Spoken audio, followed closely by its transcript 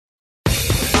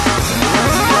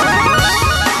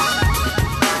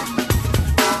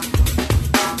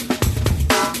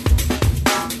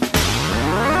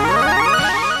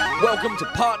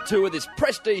2 of this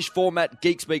prestige format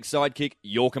Geek Speak Sidekick,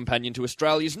 your companion to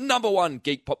Australia's #1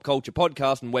 geek pop culture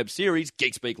podcast and web series,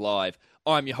 Geek Speak Live.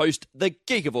 I'm your host, the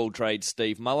geek of all trades,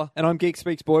 Steve Muller. And I'm Geek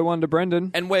Speaks Boy Wonder,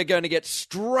 Brendan. And we're going to get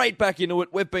straight back into it.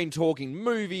 We've been talking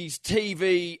movies,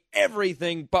 TV,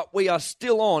 everything, but we are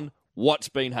still on what's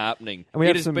been happening. And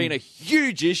it has been a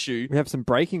huge issue. We have some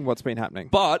breaking what's been happening.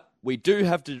 But we do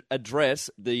have to address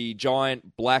the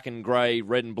giant black and grey,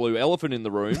 red and blue elephant in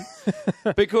the room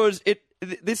because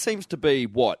this seems to be,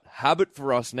 habit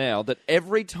for us now, that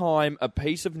every time a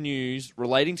piece of news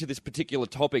relating to this particular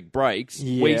topic breaks,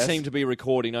 we seem to be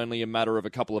recording only a matter of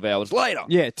a couple of hours later.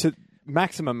 Yeah, to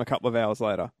maximum a couple of hours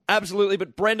later. Absolutely,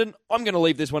 but Brendan, I'm going to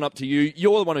leave this one up to you.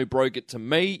 You're the one who broke it to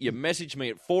me. You messaged me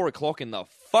at 4 o'clock in the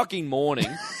fucking morning.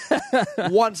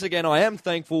 Once again, I am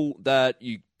thankful that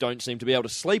you don't seem to be able to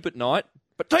sleep at night,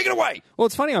 but take it away! Well,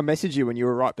 it's funny I messaged you when you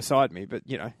were right beside me, but,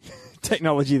 you know,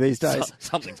 technology these days.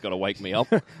 Something's got to wake me up.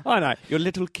 I know. Your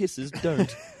little kisses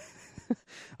don't.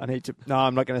 No,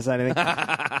 I'm not going to say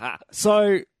anything.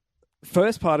 So,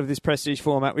 first part of this prestige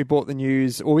format, we brought the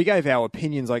news, or we gave our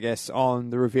opinions, I guess,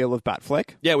 on the reveal of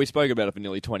Batfleck. Yeah, we spoke about it for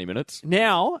nearly 20 minutes.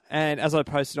 Now, and as I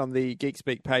posted on the Geek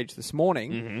Speak page this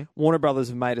morning, Warner Brothers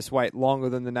have made us wait longer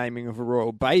than the naming of a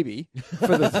royal baby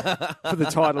for the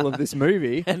title of this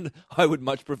movie. And I would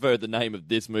much prefer the name of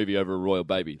this movie over a royal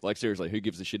baby. Like, seriously, who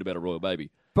gives a shit about a royal baby?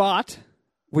 But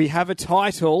we have a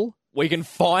title. We can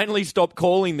finally stop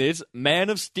calling this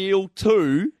Man of Steel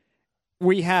 2.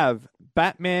 We have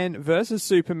Batman vs.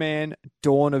 Superman,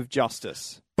 Dawn of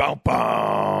Justice. Bow,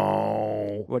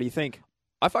 bow. What do you think?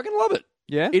 I fucking love it.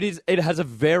 Yeah? It has a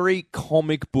very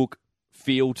comic book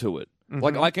feel to it.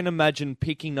 Like, I can imagine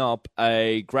picking up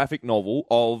a graphic novel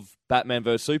of Batman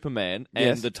vs. Superman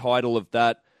and the title of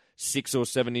that 6 or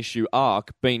 7 issue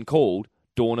arc being called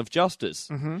Dawn of Justice.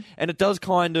 And it does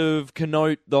kind of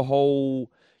connote the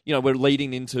whole... You know, we're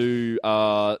leading into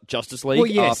Justice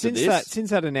League after this. Since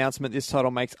that announcement, this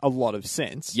title makes a lot of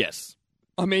sense. Yes.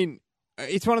 I mean,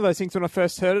 it's one of those things when I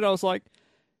first heard it, I was like,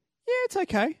 yeah, it's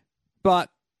okay. But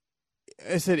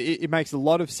I said it makes a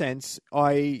lot of sense.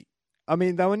 I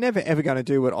mean, they were never ever going to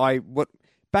do what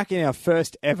back in our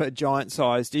first ever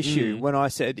giant-sized issue, when I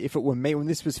said if it were me, when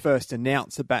this was first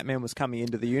announced that Batman was coming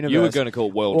into the universe. You were going to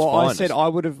call World's Finest. I said I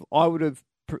would have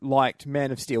liked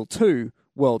Man of Steel 2,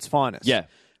 World's Finest. Yeah.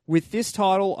 With this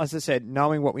title, as I said,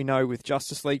 knowing what we know with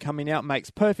Justice League coming out makes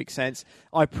perfect sense.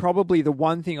 The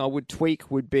one thing I would tweak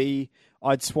would be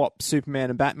I'd swap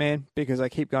Superman and Batman because I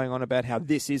keep going on about how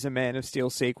this is a Man of Steel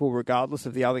sequel regardless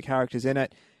of the other characters in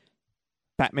it.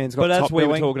 Batman's got top billing. But as we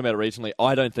were talking about it recently,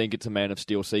 I don't think it's a Man of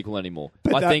Steel sequel anymore.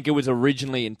 I think it was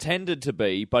originally intended to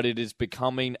be, but it is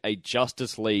becoming a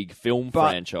Justice League film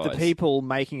franchise. The people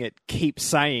making it keep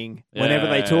saying, whenever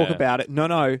they talk about it,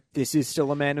 no, this is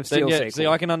still a Man of Steel sequel. See,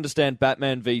 I can understand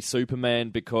Batman v Superman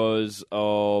because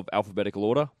of alphabetical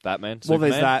order. Batman, Superman. Well,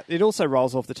 there's that. It also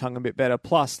rolls off the tongue a bit better.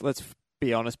 Plus, let's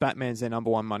be honest, Batman's their #1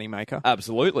 moneymaker.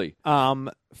 Absolutely.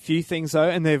 Few things though,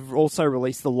 and they've also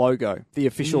released the logo, the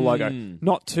official logo.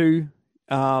 Not too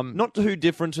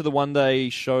different to the one they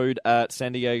showed at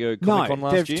San Diego Comic-Con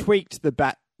last year. They've tweaked the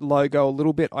Bat logo a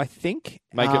little bit, I think.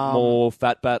 Make it more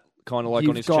Fat Bat, kind of like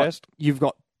on his chest. You've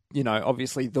got,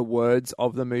 obviously the words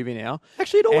of the movie now.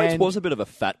 Actually, it always was a bit of a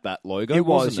Fat Bat logo. It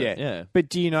was, wasn't it? Yeah. But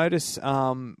do you notice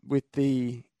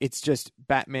it's just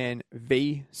Batman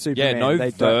v Superman. Yeah, no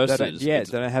verses. They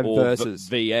don't have verses.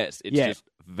 VS. It's just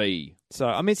V. So,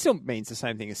 I mean, it still means the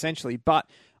same thing essentially, but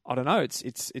I don't know,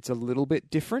 it's a little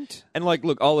bit different. And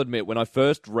look, I'll admit, when I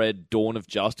first read Dawn of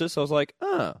Justice, I was like,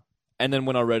 And then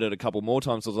when I read it a couple more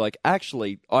times, I was like,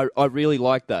 actually, I really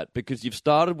like that because you've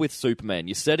started with Superman.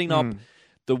 You're setting up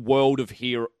the world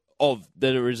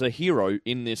there is a hero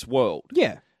in this world.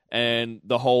 Yeah. And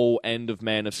the whole end of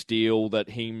Man of Steel, that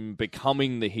him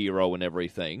becoming the hero and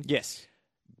everything. Yes.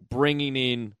 Bringing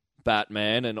in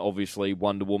Batman, and obviously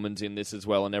Wonder Woman's in this as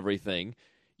well and everything.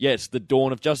 Yes, the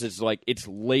Dawn of Justice, it's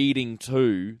leading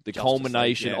to the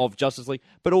culmination of Justice League,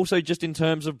 but also just in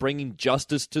terms of bringing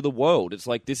justice to the world. It's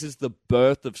like, this is the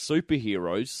birth of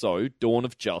superheroes, so Dawn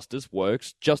of Justice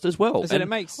works just as well. And it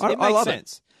makes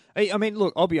sense. I mean,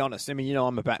 look, I'll be honest. I mean,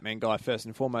 I'm a Batman guy first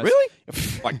and foremost. Really?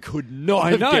 I could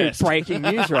not have guessed. Breaking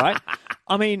news, right?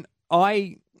 I mean,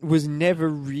 I was never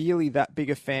really that big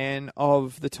a fan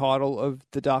of the title of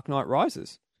The Dark Knight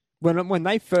Rises. When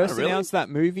they first announced that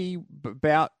movie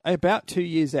about 2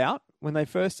 years out, when they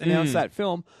first announced that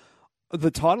film,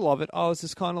 the title of it, I was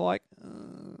just kind of like...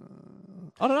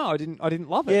 I don't know. I didn't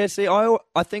love it. Yeah, see,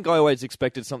 I think I always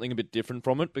expected something a bit different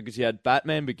from it because you had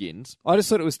Batman Begins. I just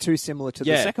thought it was too similar to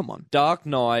the second one. Dark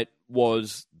Knight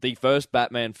was the first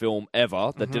Batman film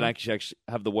ever that didn't actually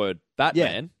have the word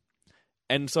Batman. Yeah.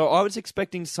 And so I was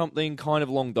expecting something kind of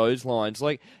along those lines.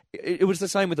 Like, it was the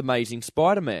same with Amazing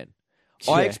Spider-Man.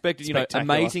 I expected,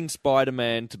 Amazing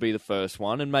Spider-Man to be the first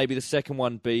one, and maybe the second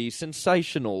one be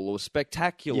sensational or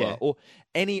spectacular or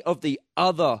any of the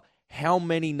other how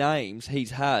many names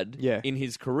he's had in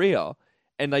his career,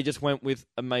 and they just went with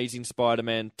Amazing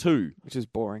Spider-Man 2. Which is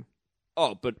boring.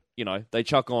 Oh, but, they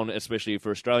chuck on, especially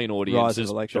for Australian audiences,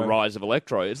 the Rise of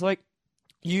Electro. It's like,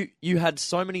 you had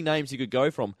so many names you could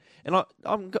go from, and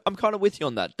I'm kind of with you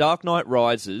on that. Dark Knight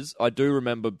Rises, I do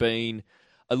remember being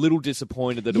a little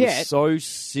disappointed that it was so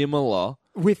similar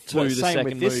to the second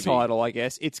movie. With this title, I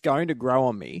guess, it's going to grow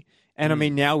on me. And I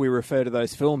mean, now we refer to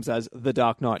those films as the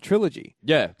Dark Knight trilogy.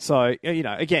 Yeah. So,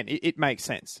 again, it makes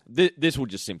sense. This will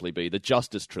just simply be the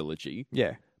Justice trilogy.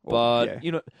 Yeah. But,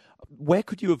 where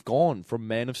could you have gone from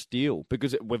Man of Steel?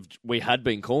 Because we had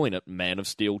been calling it Man of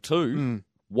Steel 2.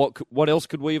 What else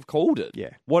could we have called it?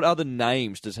 Yeah. What other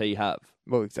names does he have?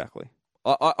 Well, exactly.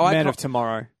 Man of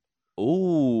Tomorrow.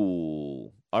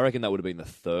 Ooh. I reckon that would have been the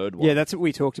third one. Yeah, that's what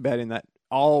we talked about in that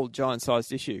old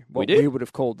giant-sized issue. What we would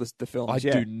have called the films. I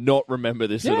do not remember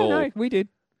this at all. No, we did.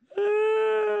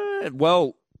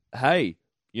 Well, hey,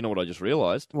 you know what I just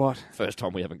realised? What? First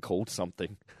time we haven't called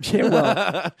something. Yeah,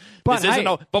 well.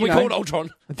 But we called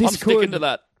Ultron. I'm sticking to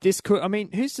that.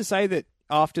 Who's to say that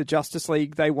after Justice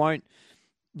League they won't,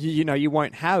 you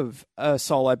won't have a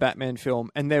solo Batman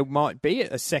film and there might be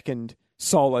a second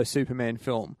solo Superman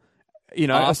film.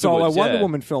 A solo Wonder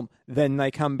Woman film, then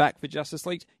they come back for Justice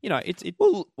League.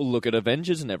 We'll look at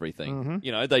Avengers and everything.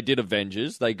 Mm-hmm. They did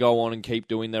Avengers. They go on and keep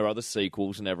doing their other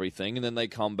sequels and everything, and then they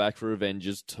come back for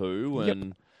Avengers 2.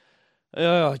 And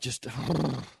just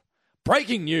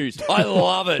breaking news. I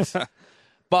love it.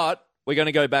 But we're going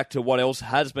to go back to what else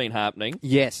has been happening.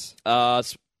 Yes.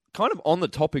 Kind of on the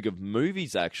topic of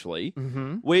movies, actually.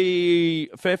 Mm-hmm. A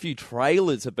fair few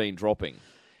trailers have been dropping.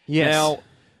 Yes. Now,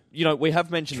 we have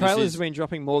mentioned trailers have been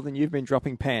dropping more than you've been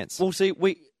dropping pants. Well, see,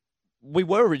 we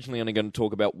were originally only going to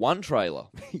talk about one trailer.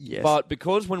 Yes. But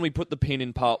because when we put the pin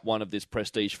in part one of this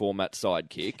Prestige format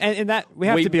sidekick... And that, we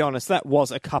have to be honest, that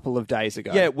was a couple of days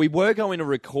ago. Yeah, we were going to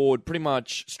record pretty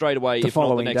much straight away, if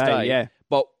not the next day. Yeah.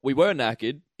 But we were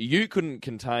knackered. You couldn't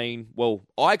contain... Well,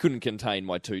 I couldn't contain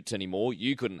my toots anymore.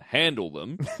 You couldn't handle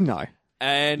them. No.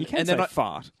 And you can't say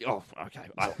fart. Oh, okay.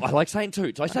 I like saying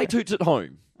toots. I say toots at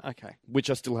home. Okay.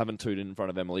 Which I still haven't tooted in front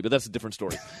of Emily, but that's a different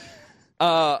story.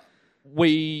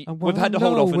 We've had to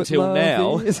hold off until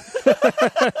now.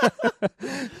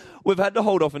 We've had to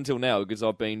hold off until now because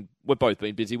we've both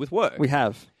been busy with work. We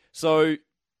have. So,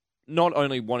 not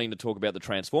only wanting to talk about the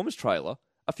Transformers trailer,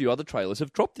 a few other trailers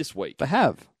have dropped this week. They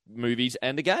have. Movies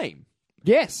and a game.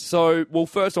 Yes. So,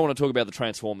 first I want to talk about the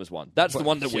Transformers one. That's the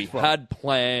one that we had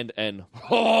planned, and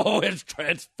it's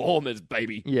Transformers,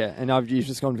 baby. Yeah, and you've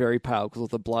just gone very pale because all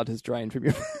the blood has drained from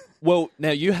you. Well,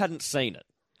 now you hadn't seen it.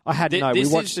 I hadn't. No, we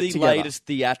watched it together. This is the latest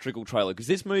theatrical trailer because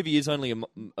this movie is only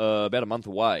about a month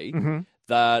away. Mm-hmm.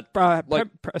 That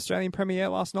Australian premiere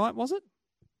last night, was it?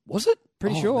 Was it?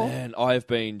 Pretty sure. Man, I've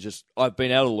been out of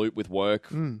the loop with work,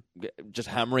 just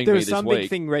hammering me this week. There was some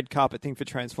big red carpet thing for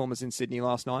Transformers in Sydney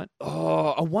last night. Oh,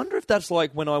 I wonder if that's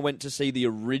like when I went to see the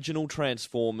original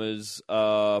Transformers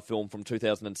film from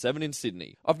 2007 in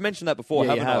Sydney. I've mentioned that before,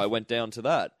 haven't I? I went down to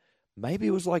that. Maybe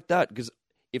it was like that because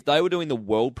if they were doing the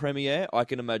world premiere, I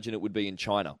can imagine it would be in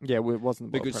China. Yeah, it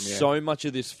wasn't the world because premiere. So much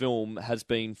of this film has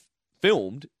been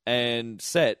filmed and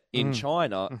set in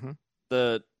China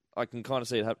that I can kind of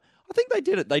see it happen. I think they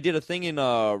did it. They did a thing in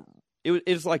it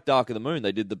was like Dark of the Moon.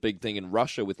 They did the big thing in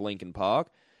Russia with Linkin Park.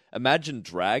 Imagine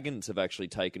Dragons have actually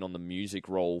taken on the music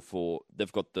role for.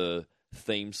 They've got the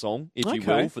theme song, if you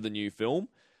will, for the new film.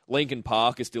 Linkin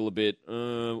Park is still a bit.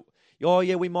 Oh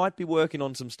yeah, we might be working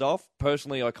on some stuff.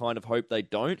 Personally, I kind of hope they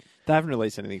don't. They haven't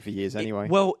released anything for years anyway.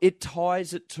 It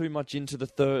ties it too much into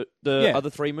the other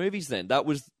three movies. Then that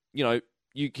was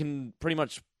you can pretty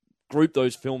much group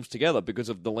those films together because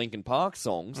of the Linkin Park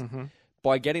songs. Mm-hmm.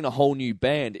 By getting a whole new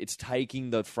band, it's taking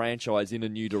the franchise in a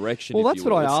new direction. Well, that's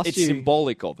what I asked you. It's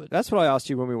symbolic of it. That's what I asked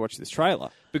you when we watched this trailer.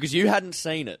 Because you hadn't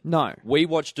seen it. No. We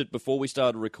watched it before we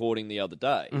started recording the other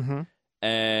day. Mm-hmm.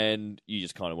 And you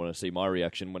just kind of want to see my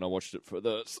reaction when I watched it for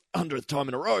the 100th time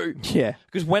in a row. Yeah.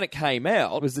 Because when it came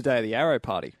out... It was the day of the Arrow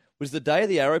Party. It was the day of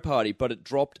the Arrow Party, but it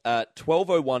dropped at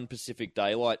 12:01 Pacific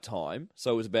Daylight Time.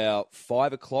 So it was about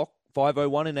 5 o'clock,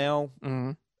 5:01 in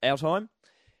our time.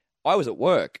 I was at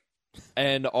work,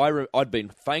 And I'd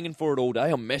been fanging for it all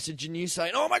day. I'm messaging you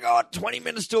saying, oh my God, 20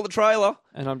 minutes till the trailer.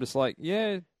 And I'm just like,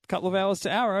 yeah, a couple of hours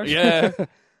to Arrow. Yeah.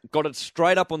 Got it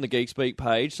straight up on the Geekspeak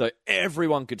page so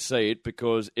everyone could see it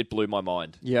because it blew my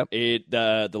mind. Yep.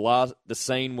 The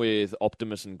scene with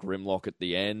Optimus and Grimlock at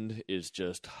the end is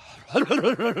just...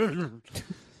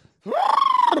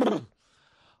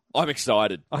 I'm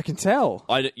excited. I can tell.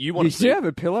 You want to see... do have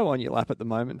a pillow on your lap at the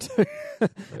moment, too.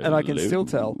 And I can still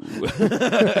tell.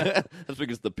 That's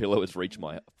because the pillow has reached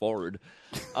my forehead.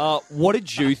 What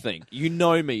did you think? You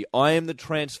know me. I am the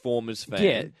Transformers fan.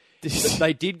 Yeah.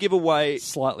 They did give away...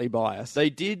 Slightly biased. They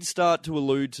did start to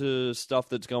allude to stuff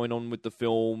that's going on with the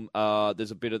film.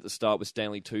 There's a bit at the start with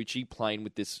Stanley Tucci playing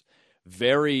with this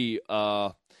very...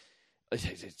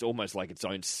 it's almost like its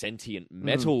own sentient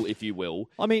metal, if you will.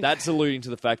 I mean, that's alluding to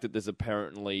the fact that there's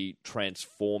apparently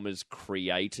Transformers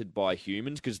created by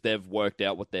humans because they've worked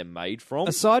out what they're made from.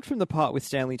 Aside from the part with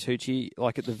Stanley Tucci,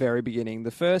 like at the very beginning,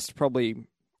 the first probably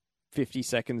 50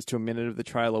 seconds to a minute of the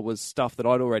trailer was stuff that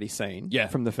I'd already seen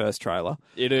from the first trailer.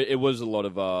 It was a lot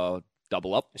of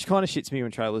double up. Which kind of shits me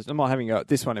when trailers... I'm not having a go at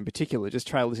this one in particular, just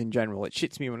trailers in general. It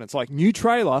shits me when it's like, new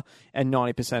trailer, and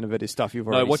 90% of it is stuff you've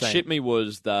already seen. No, what shit me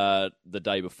was that the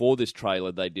day before this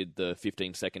trailer, they did the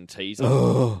 15-second teaser.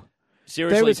 Oh.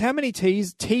 Seriously? There was how many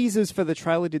teasers for the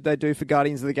trailer did they do for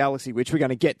Guardians of the Galaxy, which we're going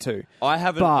to get to? I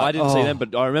didn't see them,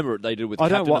 but I remember they did with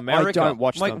Captain America. I don't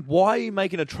watch them. Why are you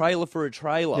making a trailer for a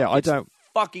trailer? Yeah, it's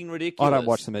fucking ridiculous. I don't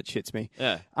watch them. It shits me.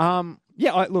 Yeah.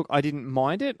 I didn't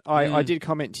mind it. I did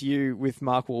comment to you with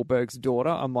Mark Wahlberg's daughter.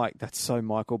 I'm like, that's so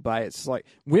Michael Bay. It's like,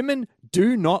 women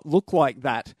do not look like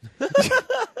that.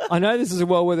 I know this is a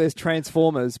world where there's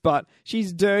Transformers, but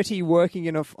she's dirty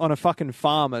working on a fucking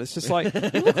farm. And it's just like,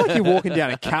 you look like you're walking down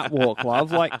a catwalk,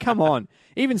 love. Like, come on.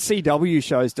 Even CW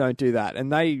shows don't do that. And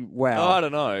wow. I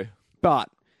don't know. But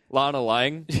Lana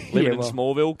Lang, living in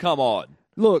Smallville, come on.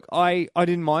 Look, I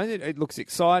didn't mind it. It looks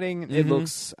exciting. Mm-hmm. It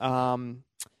looks...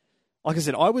 like I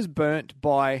said, I was burnt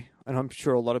by, and I'm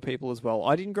sure a lot of people as well,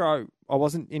 I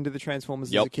wasn't into the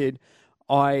Transformers as a kid.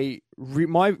 My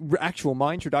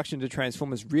introduction to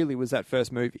Transformers really was that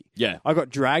first movie. Yeah. I got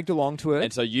dragged along to it.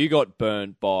 And so you got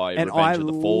burnt by Revenge of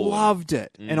the Fallen. And I loved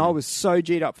it. And I was so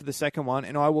G'd up for the second one,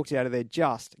 and I walked out of there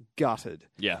just gutted.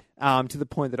 Yeah. To the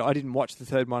point that I didn't watch the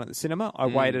third one at the cinema. I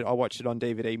waited, I watched it on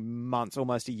DVD months,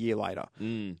 almost a year later.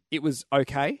 It was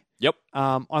okay. Yep.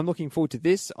 I'm looking forward to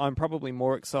this. I'm probably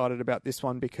more excited about this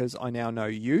one because I now know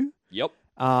you. Yep.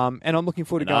 And I'm looking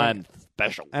forward to going. I'm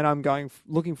special. And I'm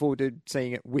looking forward to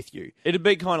seeing it with you. It'd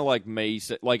be kind of like me,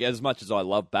 like as much as I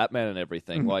love Batman and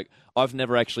everything, like I've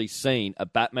never actually seen a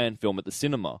Batman film at the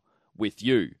cinema with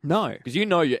you. No. Because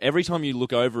every time you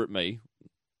look over at me,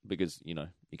 because, you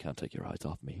can't take your eyes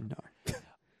off me. No.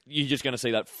 You're just going to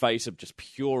see that face of just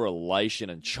pure elation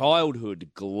and childhood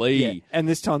glee. Yeah. And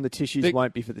this time the tissues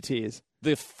won't be for the tears.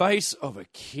 The face of a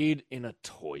kid in a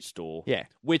toy store. Yeah.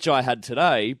 Which I had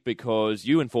today because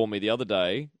you informed me the other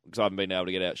day, because I haven't been able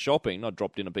to get out shopping, I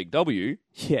dropped in a big W.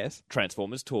 Yes.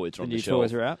 Transformers toys are on the new shelf.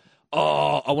 Toys are out.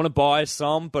 Oh, I want to buy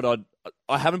some, but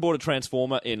I haven't bought a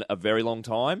Transformer in a very long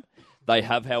time. They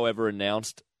have, however,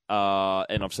 announced,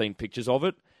 and I've seen pictures of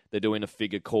it, they're doing a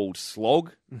figure called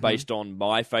Slog, based on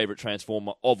my favourite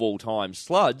Transformer of all time,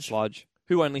 Sludge,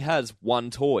 who only has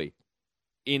one toy.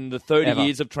 In the 30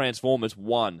 years of Transformers,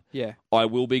 one. Yeah. I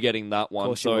will be getting that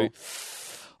one. So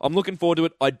I'm looking forward to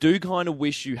it. I do kind of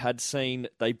wish you had seen...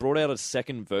 They brought out a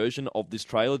second version of this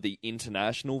trailer, the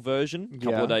international version, a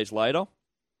couple of days later.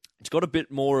 It's got a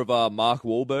bit more of Mark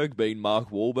Wahlberg being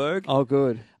Mark Wahlberg. Oh,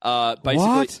 good. Basically,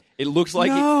 what? It looks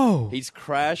like he's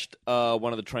crashed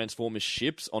one of the Transformers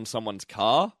ships on someone's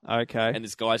car. Okay. And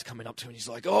this guy's coming up to him and he's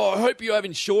like, oh, I hope you have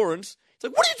insurance. He's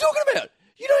like, what are you talking about?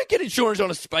 You don't get insurance on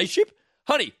a spaceship.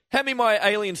 Honey, hand me my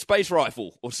alien space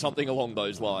rifle or something along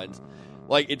those lines.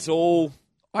 Like, it's all...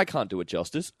 I can't do it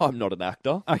justice. I'm not an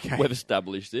actor. Okay. We've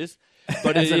established this.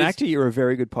 But as an actor, you're a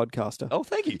very good podcaster. Oh,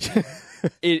 thank you.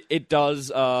 It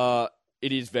does...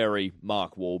 it is very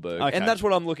Mark Wahlberg. Okay. And that's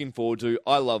what I'm looking forward to.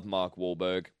 I love Mark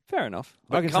Wahlberg. Fair enough.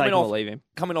 But I can take him or leave him.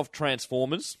 Coming off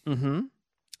Transformers,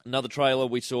 another trailer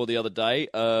we saw the other day,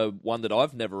 one that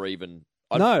I've never even...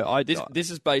 This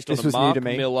is based on a Mark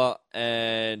Miller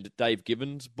and Dave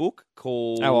Gibbons book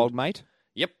called... Our Old Mate.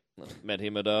 Yep. Met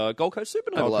him at Gold Coast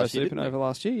Supernova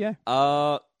last year. Yeah.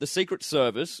 The Secret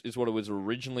Service is what it was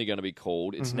originally going to be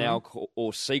called. It's now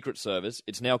or Secret Service.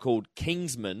 It's now called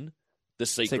Kingsman, the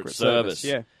Secret Service.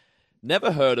 Yeah.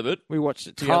 Never heard of it. We watched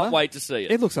it together. Can't wait to see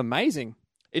it. It looks amazing.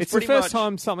 It's the first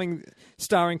time something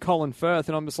starring Colin Firth,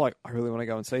 and I'm just like, I really want to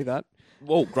go and see that.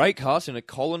 Well, great cast in it.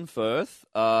 Colin Firth,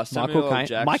 Samuel L.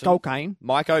 Jackson. Mike O'Kane.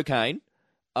 Mike O'Kane.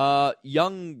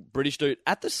 Young British dude.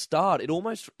 At the start,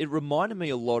 it reminded me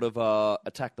a lot of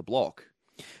Attack the Block.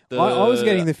 I was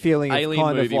getting the feeling of Alien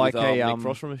kind of movie like with, a Nick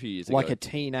Frost from a few years like ago. a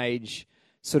teenage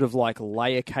sort of like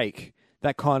layer cake.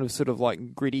 That kind of sort of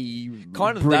like gritty,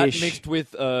 Kind of British. that mixed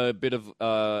with a bit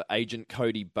of Agent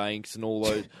Cody Banks and all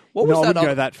those. What No, I was wouldn't that?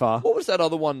 go that far. What was that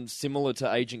other one similar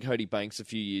to Agent Cody Banks a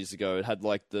few years ago? It had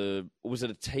like was it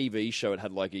a TV show? It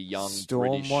had like a young Storm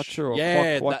British Watcher or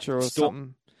yeah, Clock Watcher or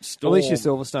something. Storm. Alicia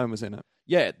Silverstone was in it.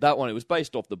 Yeah, that one. It was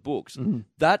based off the books. Mm-hmm.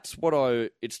 That's what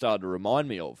it started to remind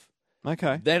me of.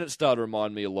 Okay. Then it started to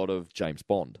remind me a lot of James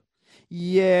Bond.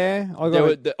 Yeah,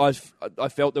 I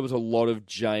felt there was a lot of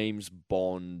James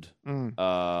Bond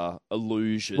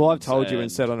illusions. Well, I've told you and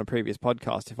and said on a previous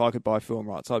podcast, if I could buy film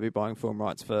rights, I'd be buying film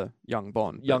rights for Young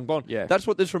Bond. Young Bond. Yeah. That's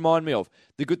what this reminded me of.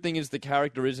 The good thing is the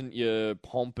character isn't your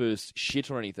pompous shit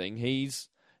or anything. He's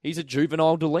a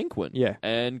juvenile delinquent. Yeah.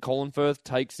 And Colin Firth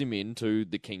takes him into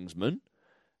the Kingsman,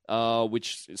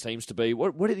 which seems to be...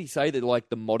 What did he say? They're like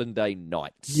the modern-day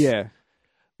Knights. Yeah.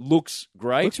 Looks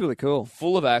great. Looks really cool.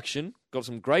 Full of action. Got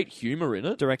some great humour in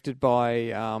it. Directed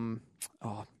by,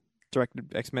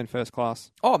 directed X-Men First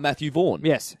Class. Oh, Matthew Vaughn.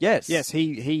 Yes. Yes. Yes,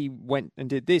 he went and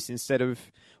did this instead of,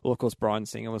 well, of course, Bryan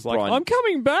Singer was like, Brian- I'm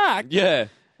coming back. Yeah.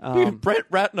 Brett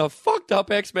Ratner fucked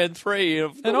up X-Men 3.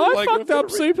 And I fucked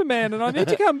up Superman, and I need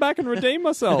to come back and redeem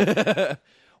myself. But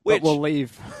Which, we'll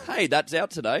leave. hey, that's out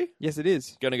today. Yes, it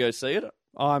is. Going to go see it.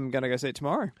 I'm going to go see it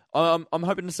tomorrow. I'm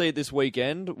hoping to see it this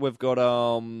weekend. We've got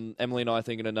Emily and I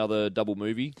thinking another double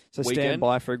movie So weekend. stand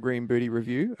by for a Green Booty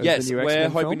review of Yes, the new we're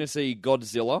X-Men hoping film. to see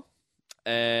Godzilla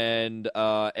and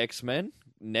X-Men.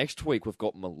 Next week we've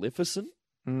got Maleficent.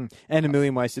 And A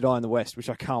Million Ways to Die in the West, which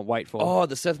I can't wait for. Oh,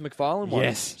 the Seth MacFarlane one.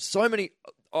 Yes. So many...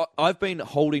 I've been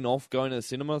holding off going to the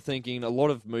cinema thinking a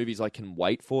lot of movies I can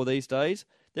wait for these days.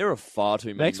 There are far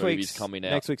too many movies coming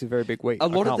out. Next week's a very big week. A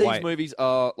lot of I can't these wait. movies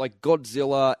are like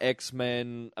Godzilla,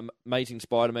 X-Men, Amazing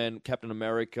Spider-Man, Captain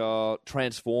America,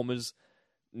 Transformers,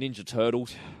 Ninja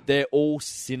Turtles. They're all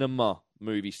cinema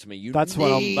movies to me. That's the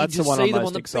one I'm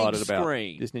most excited about.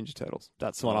 Screen. Is Ninja Turtles.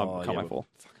 That's the one I'm coming yeah, for.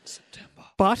 Fucking September.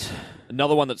 But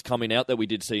Another one that's coming out that we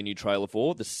did see a new trailer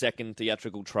for, the second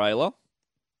theatrical trailer,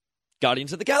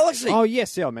 Guardians of the Galaxy. oh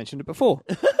yes, I mentioned it before.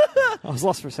 I was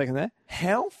lost for a second there.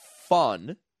 How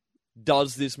fun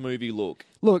does this movie look?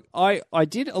 Look, I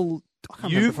did a. I can't remember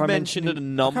You've if I mentioned it a I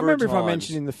number can't remember of if I times.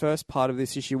 mentioned in the first part of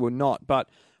this issue or not, but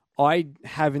I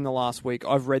have in the last week.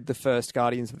 I've read the first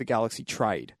Guardians of the Galaxy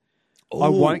trade. I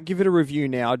Ooh. won't give it a review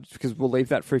now because we'll leave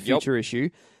that for a future issue.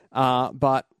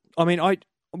 But I mean,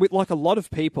 with like a lot of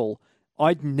people,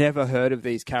 I'd never heard of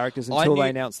these characters until they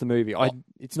announced the movie.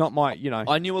 It's not my,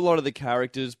 I knew a lot of the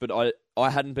characters, but I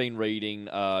hadn't been reading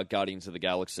Guardians of the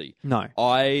Galaxy. No.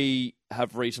 I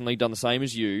have recently done the same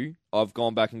as you. I've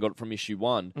gone back and got it from issue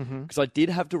 1 because I did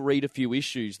have to read a few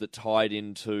issues that tied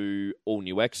into All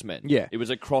New X-Men. Yeah. It was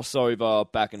a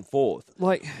crossover back and forth.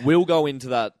 Like, We'll go into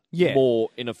that Yeah. more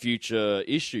in a future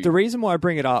issue. the reason why I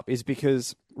bring it up is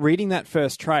because reading that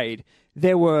first trade,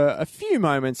 there were a few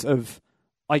moments of,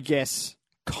 I guess,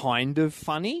 kind of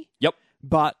funny. Yep.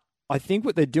 But I think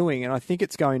what they're doing, and I think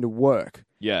it's going to work,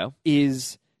 Yeah.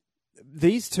 is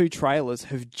these two trailers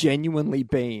have genuinely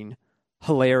been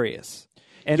hilarious.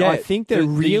 And Yeah, I think they're the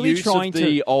really use trying of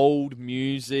the to. old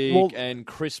music Well, and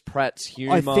Chris Pratt's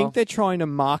humor. I think they're trying to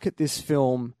market this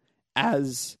film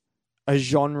as a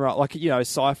genre, like,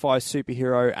 sci-fi,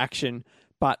 superhero, action,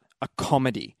 but a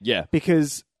comedy. Yeah.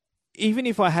 Because even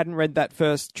if I hadn't read that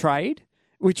first trade,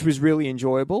 which was really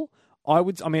enjoyable,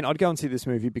 I'd go and see this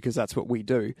movie because that's what we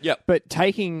do. Yep. But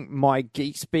taking my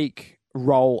geek speak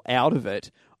role out of it,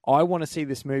 I want to see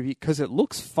this movie because it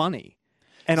looks funny.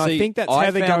 And I think that's how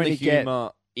they're going the to get.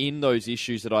 humor in those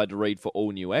issues that I had to read for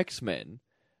All New X-Men.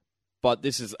 But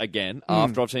this is, again,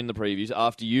 after I've seen the previews,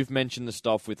 after you've mentioned the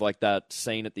stuff with like that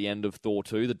scene at the end of Thor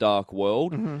 2, The Dark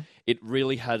World, it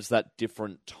really has that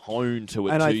different tone to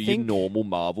it And to I your think- normal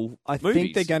Marvel I movies.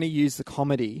 think they're going to use the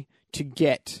comedy to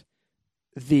get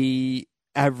the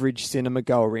average cinema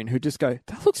goer in who just go,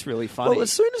 that looks really funny. Well,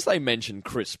 as soon as they mentioned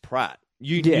Chris Pratt,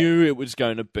 you Yeah. knew it was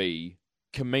going to be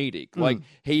comedic. Like,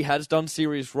 he has done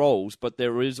serious roles, but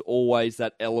there is always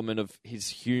that element of his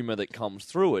humor that comes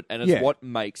through it, and it's Yeah. what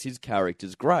makes his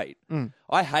characters great.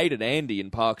 I hated Andy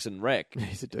in Parks and Rec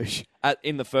He's a douche.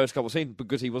 in the first couple of scenes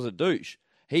because he was a douche.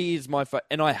 He is my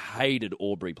and I hated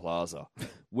Aubrey Plaza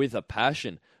with a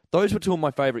passion. Those were two of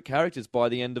my favorite characters by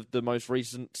the end of the most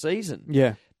recent season.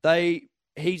 Yeah.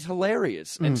 He's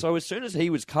hilarious. And so as soon as he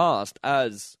was cast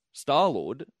as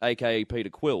Star-Lord, aka Peter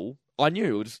Quill, I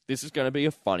knew this is going to be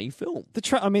a funny film.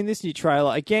 This new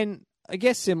trailer, again, I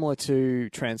guess similar to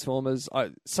Transformers.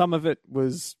 Some of it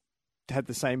had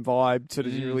the same vibe. Sort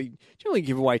of didn't really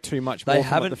give away too much more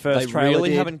from what the first trailer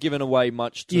really did. haven't given away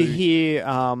much to... You hear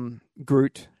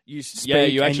Groot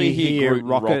speak, you actually and you hear Groot and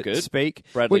Rocket speak.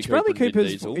 Bradley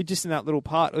Cooper's Diesel. just in that little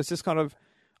part. It was just kind of...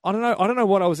 I don't know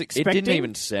what I was expecting. It didn't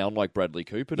even sound like Bradley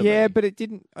Cooper to me. Yeah, but it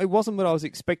wasn't what I was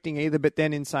expecting either. But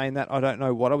then in saying that, I don't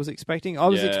know what I was expecting. I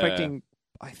was expecting,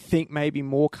 I think, maybe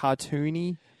more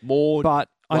cartoony. But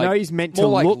I know he's meant to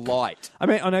look... light. I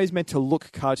know he's meant to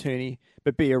look cartoony,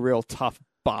 but be a real tough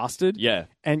bastard. Yeah.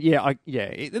 And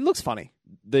it looks funny.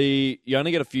 You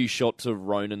only get a few shots of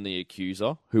Ronan the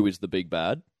Accuser, who is the big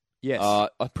bad. Yes.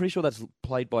 I'm pretty sure that's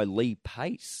played by Lee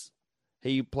Pace.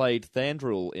 He played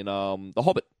Thandril in The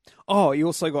Hobbit. Oh, you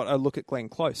also got a look at Glenn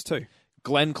Close, too.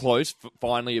 Glenn Close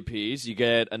finally appears. You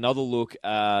get another look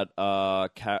at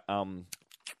Karen.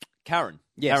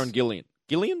 Yes. Karen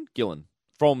Gillan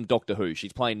from Doctor Who.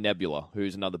 She's playing Nebula,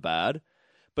 who's another bad.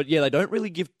 But yeah, they don't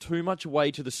really give too much away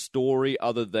to the story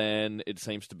other than it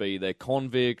seems to be they're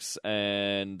convicts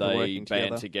and they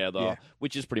band together,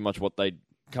 which is pretty much what they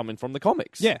come in from the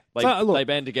comics. Yeah. They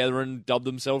band together and dub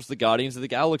themselves the Guardians of the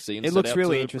Galaxy. And it looks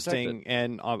really interesting,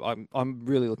 and I'm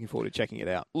really looking forward to checking it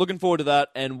out. Looking forward to that.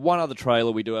 And one other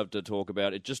trailer we do have to talk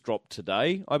about. It just dropped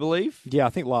today, I believe. Yeah, I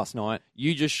think last night.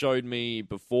 You just showed me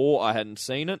before. I hadn't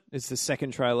seen it. It's the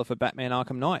second trailer for Batman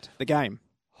Arkham Knight, the game.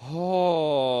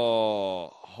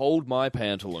 Oh, hold my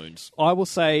pantaloons. I will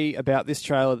say about this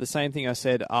trailer the same thing I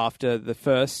said after the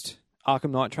first Arkham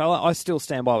Knight trailer. I still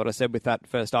stand by what I said with that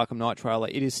first Arkham Knight trailer.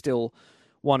 It is still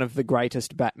one of the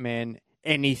greatest Batman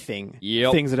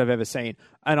things that I've ever seen.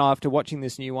 And after watching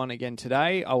this new one again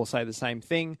today, I will say the same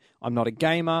thing. I'm not a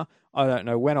gamer. I don't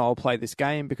know when I'll play this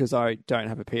game because I don't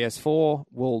have a PS4.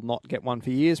 Will not get one for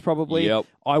years probably. Yep.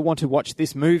 I want to watch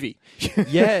this movie.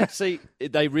 Yeah, see,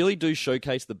 they really do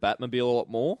showcase the Batmobile a lot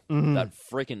more. Mm-hmm. That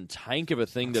freaking tank of a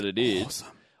thing that it is. Awesome.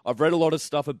 I've read a lot of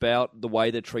stuff about the way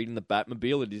they're treating the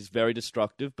Batmobile. It is very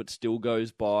destructive, but still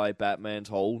goes by Batman's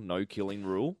whole no-killing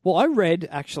rule. Well, I read,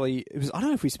 actually, I don't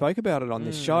know if we spoke about it on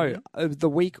this show, the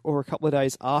week or a couple of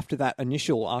days after that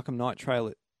initial Arkham Knight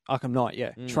trailer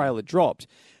dropped,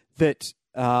 that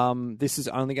this is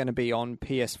only going to be on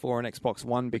PS4 and Xbox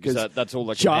One because that's all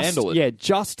they can handle it. Yeah,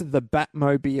 just the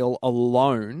Batmobile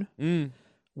alone...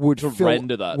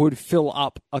 would fill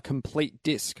up a complete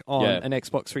disc on an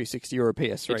Xbox 360 or a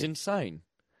PS3. It's insane.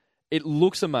 It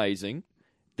looks amazing.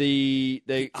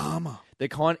 The armor.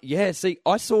 See,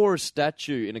 I saw a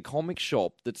statue in a comic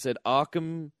shop that said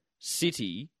Arkham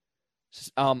City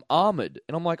armored,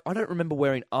 and I'm like, I don't remember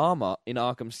wearing armor in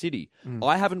Arkham City.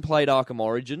 I haven't played Arkham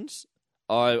Origins.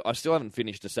 I still haven't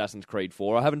finished Assassin's Creed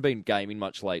 4. I haven't been gaming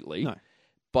much lately. No.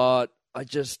 But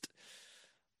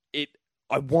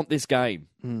I want this game.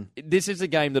 This is a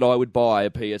game that I would buy a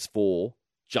PS4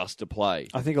 just to play.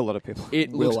 I think a lot of people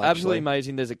It looks absolutely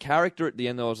amazing. There's a character at the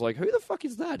end that I was like, who the fuck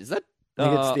is that? Is that... I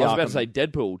was about to say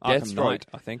Deadpool, Arkham Deathstroke. Knight,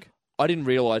 I think. I didn't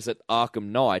realise that Arkham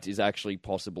Knight is actually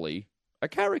possibly a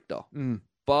character.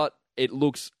 But it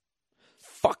looks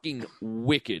fucking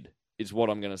wicked, is what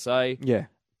I'm going to say. Yeah.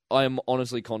 I am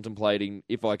honestly contemplating,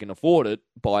 if I can afford it,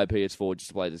 buy a PS4 just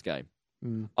to play this game.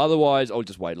 Otherwise, I'll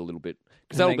just wait a little bit.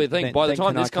 Because that'll be the thing. By the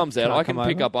time this comes out, I can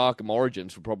pick up Arkham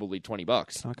Origins for probably $20.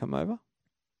 Can I come over?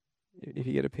 If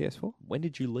you get a PS4? When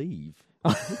did you leave?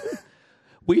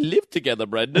 We lived together,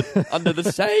 Brendan, under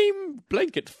the same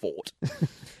blanket fort.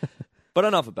 But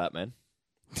enough of Batman.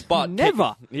 But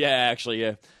Never.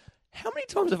 Actually. How many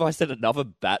times have I said enough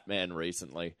of Batman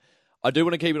recently? I do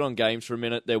want to keep it on games for a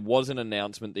minute. There was an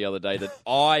announcement the other day that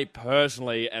I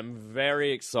personally am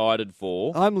very excited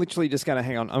for. I'm literally just going to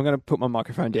hang on. I'm going to put my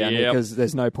microphone down here because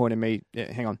there's no point in me.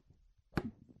 Yeah, hang on.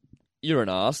 You're an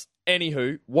ass.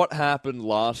 Anywho, what happened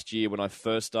last year when I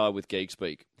first started with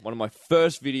GeekSpeak? One of my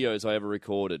first videos I ever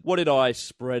recorded. What did I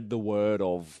spread the word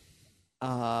of?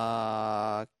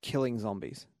 Killing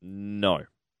zombies. No.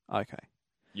 Okay.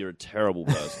 You're a terrible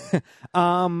person.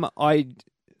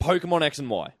 Pokemon X and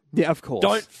Y. Yeah, of course.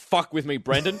 Don't fuck with me,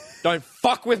 Brendan. Don't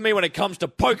fuck with me when it comes to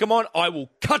Pokemon. I will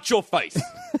cut your face.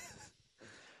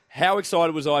 How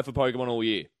excited was I for Pokemon all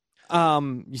year?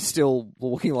 You're still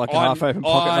looking like a half-open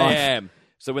pocket knife. I am.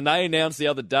 So when they announced the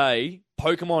other day,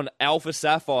 Pokemon Alpha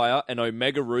Sapphire and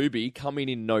Omega Ruby coming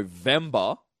in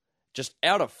November, just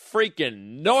out of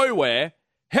freaking nowhere,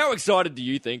 how excited do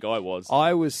you think I was?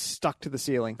 I was stuck to the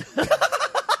ceiling.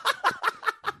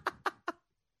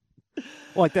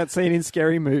 Like that scene in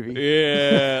Scary Movie.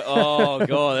 Yeah. Oh,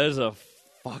 God, there's a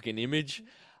fucking image.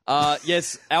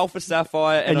 Yes, Alpha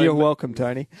Sapphire. And you're welcome,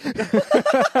 Tony.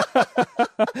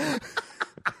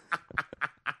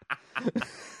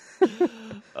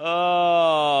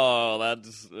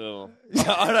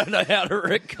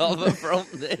 favorite cover from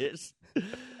this.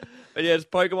 But yeah, it's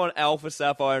Pokemon Alpha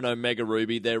Sapphire and Omega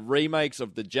Ruby. They're remakes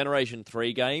of the Generation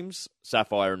 3 games,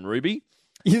 Sapphire and Ruby.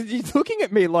 You're looking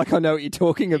at me like I know what you're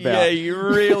talking about. Yeah, you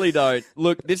really don't.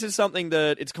 Look, this is something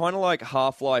that it's kind of like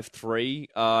Half-Life 3.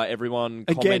 Everyone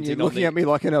Again, commenting you're looking at me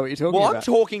like I know what you're talking about. I'm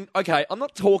talking... Okay, I'm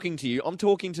not talking to you. I'm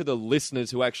talking to the listeners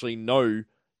who actually know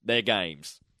their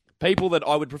games. People that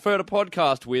I would prefer to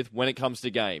podcast with when it comes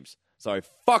to games. So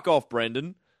fuck off,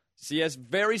 Brendan. So yes,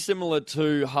 very similar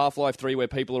to Half-Life 3, where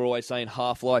people are always saying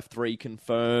Half-Life 3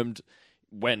 confirmed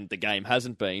when the game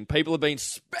hasn't been. People have been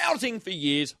spouting for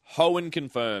years, Hoenn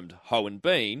confirmed. Hoenn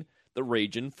being the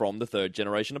region from the third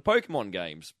generation of Pokemon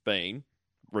games, being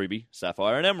Ruby,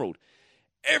 Sapphire, and Emerald.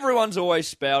 Everyone's always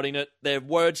spouting it. Their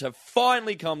words have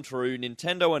finally come true.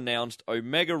 Nintendo announced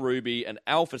Omega Ruby and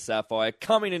Alpha Sapphire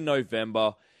coming in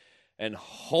November. And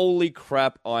holy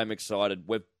crap, I'm excited.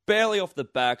 We're barely off the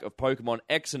back of Pokemon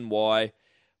X and Y,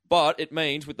 but it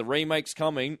means with the remakes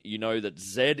coming, you know that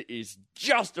Z is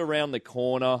just around the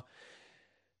corner,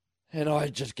 and I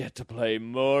just get to play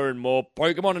more and more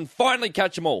Pokemon and finally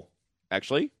catch them all.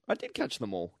 Actually, I did catch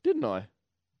them all, didn't I?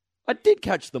 I did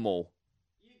catch them all.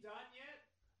 You done yet?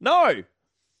 No!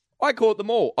 I caught them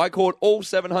all. I caught all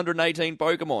 718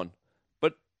 Pokemon.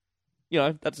 But, you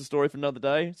know, that's a story for another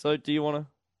day, so do you want to...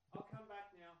 I'll come back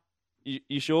now.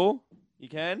 You sure? You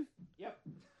can? Yep.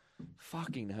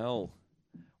 Fucking hell.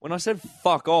 When I said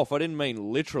fuck off, I didn't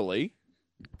mean literally.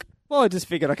 Well, I just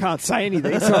figured I can't say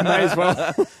anything, so I may as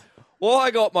well. Well, I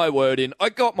got my word in. I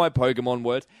got my Pokemon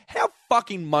words. How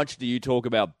fucking much do you talk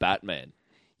about Batman?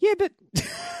 Yeah, but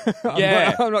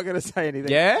I'm not going to say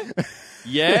anything. Yeah?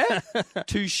 Yeah?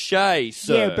 Touche, sir.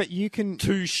 Yeah, but you can...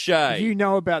 Touche. You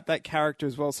know about that character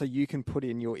as well, so you can put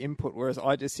in your input, whereas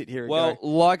I just sit here and well, go...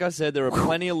 like I said, there are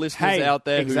plenty of listeners out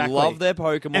there who love their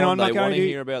Pokemon. And they want to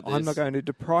hear about this. I'm not going to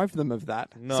deprive them of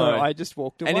that. No. So I just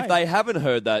walked away. And if they haven't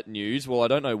heard that news, well, I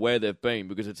don't know where they've been,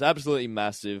 because it's absolutely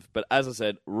massive. But as I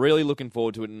said, really looking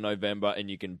forward to it in November, and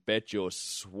you can bet your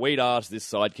sweet ass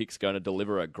this sidekick's going to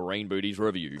deliver a Green Booties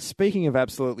review. Speaking of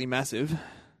absolutely massive...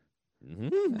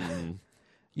 Mm-hmm.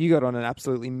 You got on an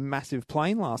absolutely massive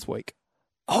plane last week.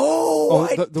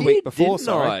 The week before, didn't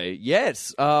sorry. I?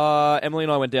 Yes. Emily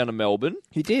and I went down to Melbourne.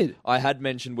 He did. I had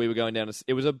mentioned we were going down to...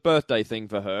 It was a birthday thing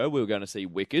for her. We were going to see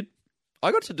Wicked.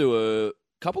 I got to do a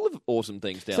couple of awesome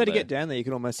things down there. So to get down there, you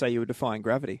can almost say you were defying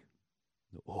gravity.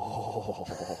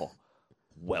 Oh,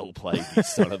 well played, you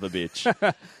son of a bitch.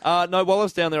 No, while I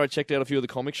was down there, I checked out a few of the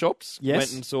comic shops. Yes.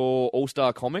 Went and saw All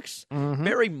Star Comics. Mm-hmm.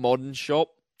 Very modern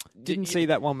shop. Didn't see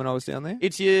that one when I was down there.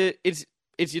 It's your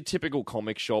typical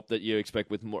comic shop that you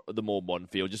expect with the more modern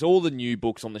feel. Just all the new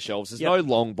books on the shelves. There's no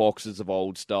long boxes of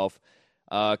old stuff.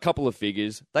 A couple of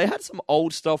figures. They had some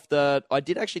old stuff that I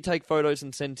did actually take photos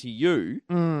and send to you.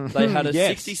 They had a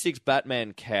 66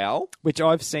 Batman cow. Which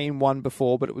I've seen one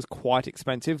before, but it was quite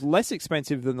expensive. Less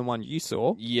expensive than the one you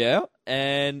saw. Yeah,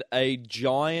 and a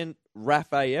giant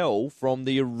Raphael from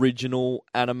the original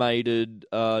animated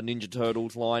Ninja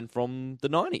Turtles line from the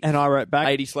 90s. And I wrote back,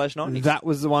 80/90s. that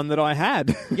was the one that I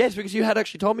had. Yes, because you had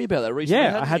actually told me about that recently.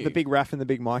 Yeah, I had the big Raph and the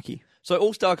big Mikey. So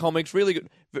All-Star Comics, really good.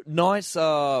 Nice,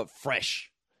 fresh.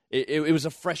 It was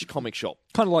a fresh comic shop.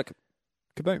 Kind of like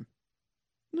Kaboom.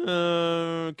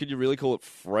 Could you really call it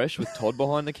fresh with Todd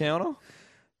behind the counter?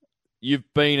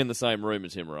 You've been in the same room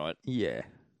as him, right? Yeah.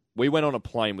 We went on a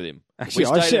plane with him.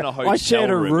 Actually, we stayed in a hotel I shared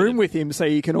a room with with him, so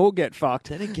you can all get fucked.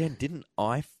 Then again, didn't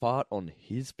I fart on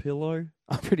his pillow?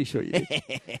 I'm pretty sure you did.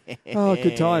 Oh,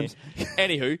 good times.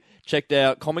 Anywho, checked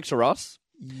out Comics R Us.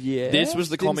 Yeah. This was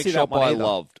the comic shop I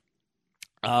loved.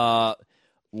 Lot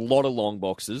of long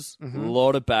boxes, a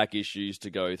lot of back issues to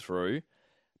go through,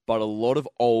 but a lot of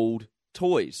old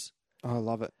toys. Oh, I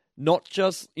love it. Not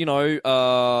just,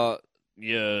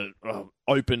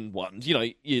 open ones, your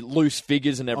loose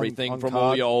figures and everything on from card.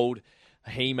 all your old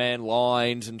He-Man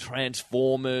lines and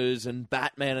Transformers and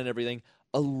Batman and everything.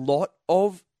 A lot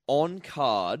of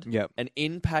on-card and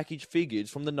in-package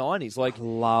figures from the 90s. Like, I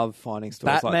love finding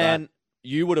stores Batman, like that.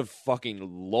 you would have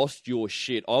fucking lost your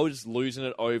shit. I was losing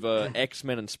it over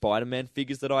X-Men and Spider-Man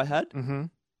figures that I had. Mm-hmm.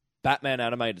 Batman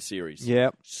animated series.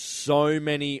 Yep. So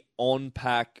many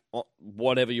on-pack,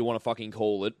 whatever you want to fucking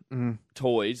call it,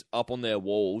 toys up on their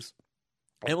walls.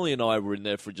 Emily and I were in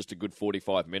there for just a good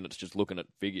 45 minutes just looking at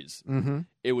figures. Mm-hmm.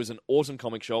 It was an awesome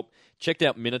comic shop. Checked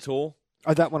out Minotaur.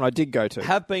 Oh, that one I did go to.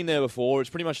 Have been there before. It's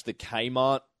pretty much the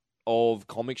Kmart of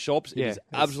comic shops. Yeah, it is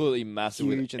absolutely massive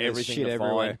with huge and everything shit to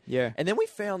everywhere. find. Yeah. And then we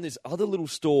found this other little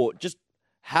store, just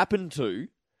happened to,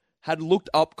 had looked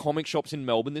up comic shops in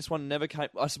Melbourne. This one never came.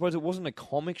 I suppose it wasn't a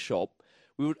comic shop.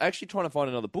 we were actually trying to find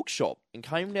another bookshop and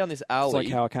came down this It's alley. like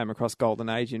how I came across Golden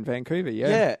Age in Vancouver,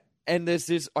 Yeah, and there's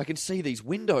this. I can see these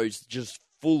windows just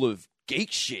full of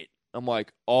geek shit. I'm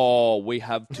like, oh, we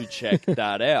have to check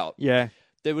that out. Yeah.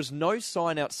 There was no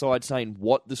sign outside saying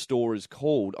what the store is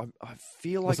called. I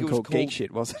feel like Wasn't it was called Geek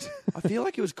Shit, was it? I feel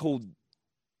like it was called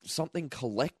something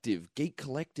Collective, Geek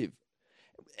Collective.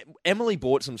 Emily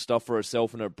bought some stuff for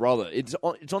herself and her brother. It's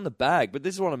on the bag, but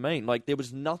this is what I mean. Like, there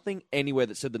was nothing anywhere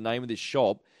that said the name of this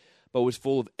shop, but it was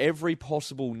full of every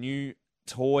possible new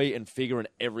toy and figure and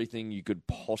everything you could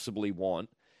possibly want.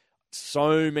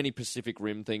 So many Pacific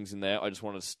Rim things in there. I just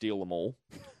wanted to steal them all.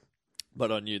 But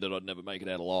I knew that I'd never make it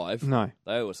out alive. No.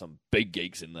 There were some big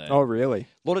geeks in there. Oh, really?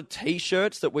 A lot of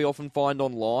T-shirts that we often find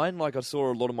online. Like, I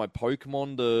saw a lot of my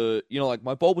Pokemon, like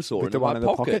my Bulbasaur With the in one my in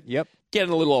the pocket? Yep.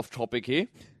 Getting a little off topic here.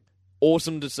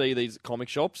 Awesome to see these comic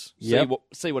shops. Yep.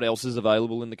 See what else is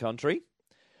available in the country.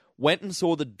 Went and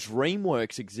saw the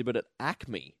DreamWorks exhibit at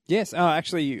Acme. Yes.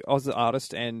 Actually, Oz the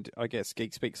artist and I guess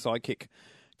Geek Speak sidekick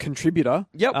contributor,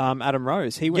 Yep. Adam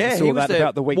Rose. He went and he saw was that there.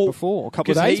 about the week before, a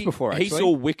couple of 'cause days before, actually. He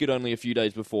saw Wicked only a few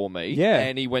days before me. Yeah.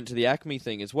 And he went to the Acme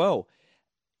thing as well.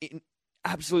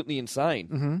 Absolutely insane.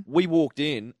 Mm-hmm. We walked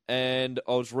in and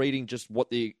I was reading just what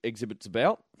the exhibit's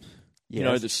about. Yes.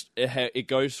 You know, it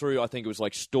goes through, I think it was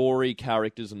like story,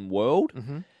 characters, and world.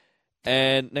 Mm-hmm.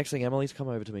 And next thing, Emily's come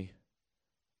over to me.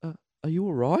 Are you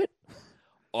all right?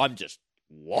 I'm just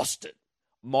lost it.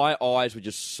 My eyes were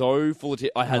just so full of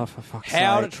tears. I had for fuck's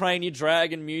How sake. to Train Your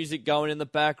Dragon music going in the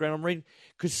background. I'm reading,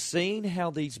 because seeing how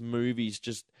these movies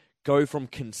just go from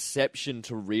conception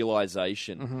to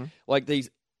realization, Mm-hmm. like these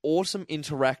awesome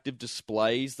interactive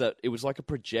displays that it was like a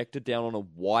projector down on a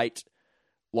white,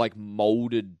 like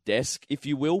molded desk, if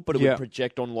you will, but it Yeah. would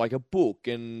project on like a book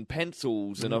and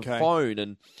pencils and Okay. a phone.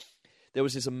 And there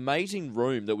was this amazing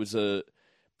room that was a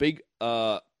big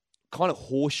kind of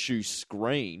horseshoe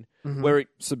screen where it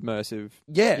Submersive.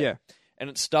 yeah. And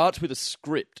it starts with a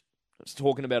script. It's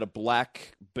talking about a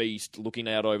black beast looking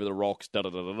out over the rocks,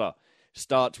 da-da-da-da-da.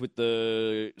 Starts with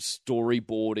the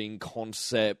storyboarding,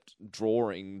 concept,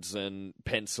 drawings, and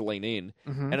penciling in.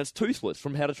 And it's Toothless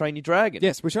from How to Train Your Dragon.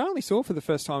 Yes, which I only saw for the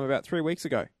first time about 3 weeks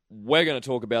ago. We're going to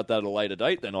talk about that at a later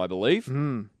date then, I believe.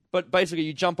 But basically,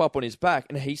 you jump up on his back,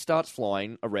 and he starts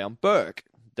flying around Burke,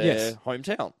 their Yes.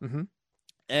 hometown.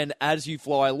 And as you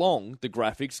fly along, the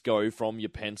graphics go from your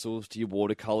pencils to your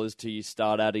watercolors to you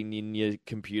start adding in your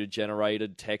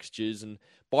computer-generated textures. And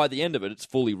by the end of it, it's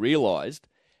fully realized.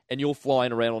 And you're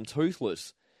flying around on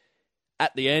Toothless.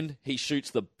 At the end, he shoots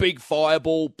the big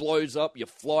fireball, blows up, you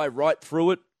fly right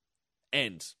through it,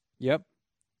 ends. Yep.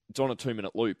 It's on a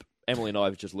 2-minute loop. Emily and I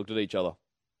have just looked at each other.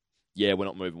 Yeah, we're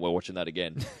not moving. We're watching that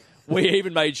again. We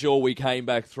even made sure we came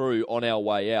back through on our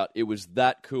way out. It was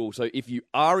that cool. So if you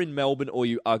are in Melbourne or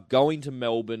you are going to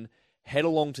Melbourne, head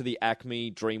along to the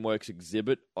Acme DreamWorks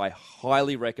exhibit. I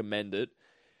highly recommend it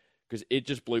because it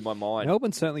just blew my mind.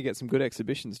 Melbourne certainly get some good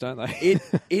exhibitions, don't they?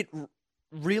 It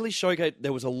really showcased.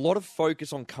 There was a lot of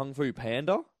focus on Kung Fu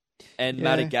Panda and Yeah.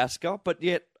 Madagascar, but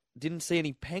yet didn't see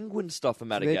any penguin stuff in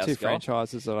They're Madagascar. two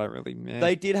franchises that I don't really...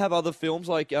 They did have other films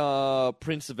like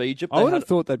Prince of Egypt. I They would have had-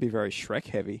 thought they'd be very Shrek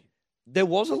heavy. There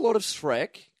was a lot of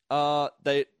Shrek.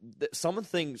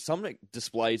 Some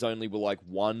displays only were like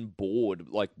one board,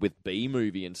 like with B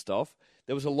movie and stuff.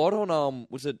 There was a lot on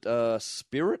was it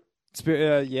Spirit?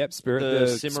 Spirit. The Spirit of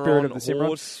the Cimarron Cimarron.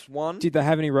 horse one. Did they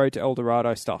have any Road to El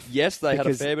Dorado stuff? Yes, they had a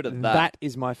Because fair bit of that. That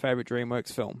is my favourite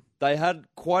DreamWorks film. They had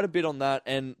quite a bit on that,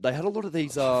 and they had a lot of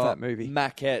these that movie.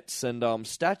 maquettes and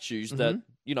statues that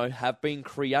have been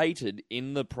created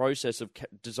in the process of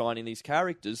designing these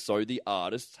characters, so the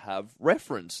artists have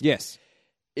reference. Yes.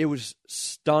 It was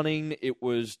stunning. It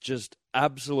was just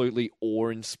absolutely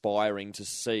awe-inspiring to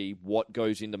see what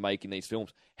goes into making these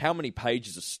films. How many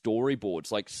pages of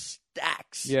storyboards, like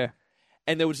stacks. Yeah.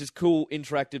 And there was this cool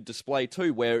interactive display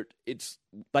too, where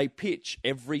they pitch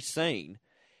every scene,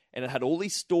 and it had all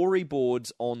these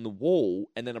storyboards on the wall,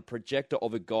 and then a projector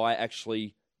of a guy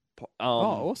actually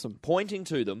awesome. pointing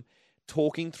to them,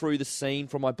 talking through the scene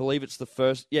from, I believe it's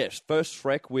first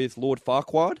Shrek with Lord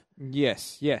Farquaad.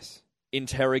 Yes.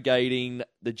 Interrogating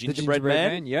the gingerbread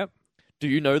man. Yep. Do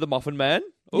you know the Muffin Man?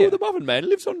 Oh, Yeah. the Muffin Man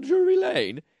lives on Drury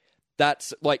Lane.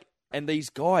 That's like, and these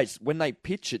guys, when they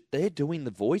pitch it, they're doing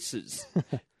the voices.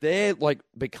 They're like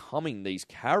becoming these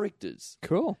characters.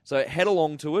 Cool. So head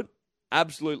along to it.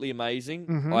 Absolutely amazing.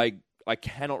 Mhm. I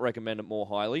cannot recommend it more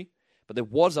highly. But there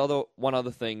was one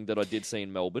other thing that I did see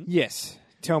in Melbourne. Yes.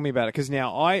 Tell me about it, because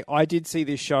now I did see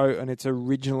this show and its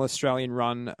original Australian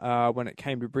run when it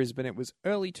came to Brisbane. It was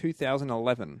early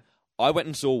 2011. I went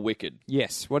and saw Wicked.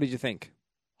 Yes. What did you think?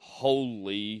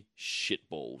 Holy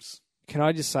shitballs. Can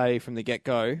I just say from the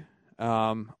get-go,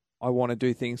 I want to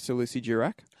do things to Lucy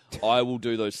Durack. I will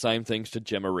do those same things to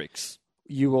Gemma Ricks.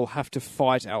 You will have to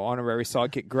fight our honorary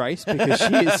sidekick, Grace, because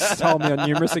she has told me on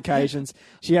numerous occasions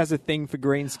she has a thing for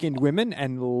green-skinned women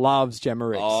and loves Gemma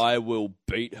Ricks. I will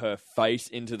beat her face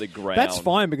into the ground. That's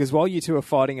fine, because while you two are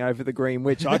fighting over the Green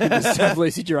Witch, I can just have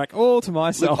Lucy Durack all to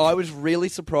myself. Look, I was really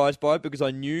surprised by it because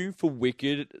I knew for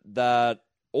Wicked that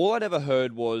all I'd ever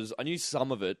heard was, I knew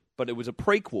some of it, but it was a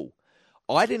prequel.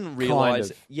 I didn't realize,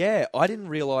 Kind of. yeah, I didn't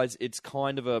realize it's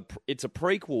kind of it's a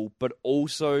prequel, but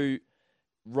also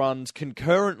runs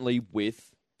concurrently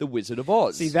with The Wizard of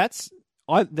Oz. See,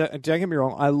 don't get me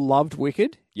wrong, I loved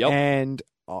Wicked. Yep. And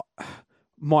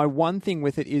my one thing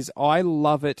with it is I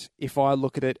love it if I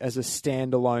look at it as a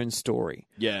standalone story.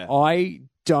 Yeah. I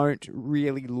don't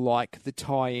really like the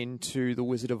tie-in to The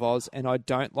Wizard of Oz, and I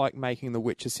don't like making the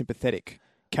witch a sympathetic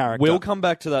character. We'll come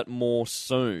back to that more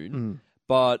soon,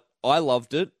 but I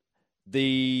loved it.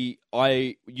 You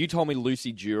told me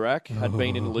Lucy Durack had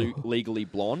been in Legally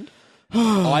Blonde.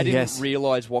 I didn't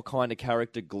realize what kind of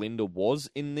character Glinda was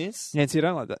in this. Nancy, I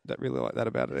don't really like that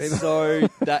about it either. So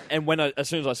as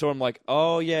soon as I saw her, I'm like,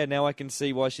 oh yeah, now I can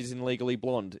see why she's in Legally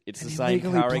Blonde. It's the same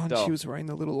Legally character. Blonde, she was wearing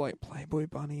the little Playboy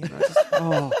bunny, and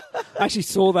I actually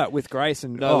saw that with Grace,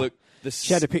 and look,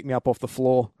 she had to pick me up off the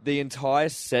floor. The entire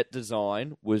set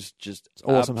design was just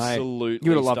awesome. Absolutely,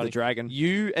 you would have loved stunning. the dragon.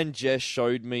 You and Jess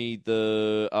showed me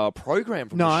the program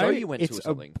from the show you went to or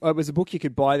something. It was a book you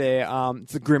could buy there.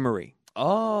 It's the Grimmery.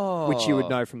 Oh, which you would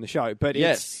know from the show, but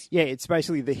it's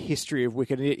basically the history of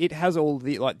Wicked. It has all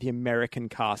the American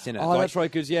cast in it. Oh, that's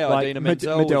right, because Idina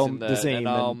Menzel was in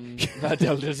there,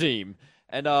 Adele Dazeem,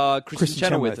 and Kristen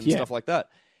Chenoweth and stuff like that.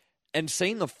 And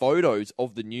seeing the photos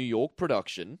of the New York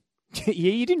production,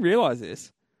 you didn't realize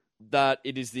this. That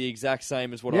it is the exact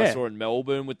same as what I saw in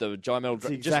Melbourne with the giant metal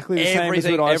dragon. Exactly the same as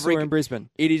what I saw in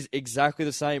Brisbane. It is exactly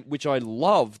the same, which I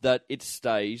love that it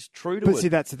stays true to it. But see,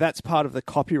 that's part of the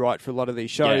copyright for a lot of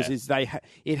these shows is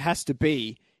it has to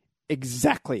be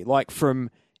exactly like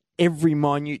from every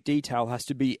minute detail has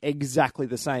to be exactly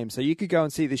the same. So you could go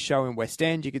and see this show in West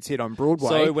End, you could see it on Broadway.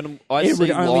 So when I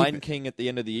see Lion King at the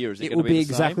end of the year, is it going to be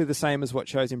exactly the same as what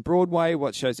shows in Broadway?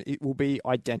 What shows it will be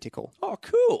identical. Oh,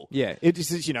 cool! Yeah, it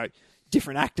just is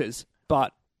different actors,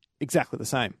 but exactly the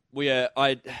same. Well, yeah,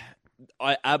 I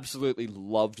absolutely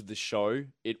loved the show.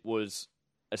 It was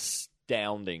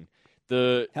astounding.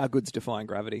 How good's Defying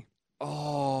Gravity?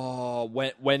 Oh,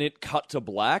 when it cut to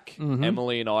black,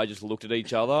 Emily and I just looked at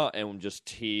each other and just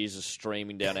tears are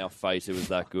streaming down our face. It was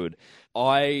that good.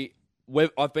 I've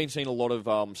been seeing a lot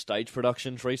of stage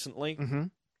productions recently. Mm-hmm.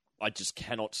 I just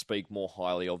cannot speak more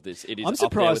highly of this. It is. I'm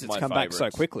surprised it's come favorites.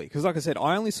 back so quickly because, like I said,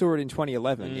 I only saw it in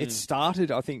 2011. It started,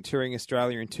 I think, touring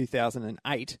Australia in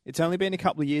 2008. It's only been a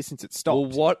couple of years since it stopped. Well,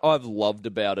 what I've loved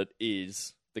about it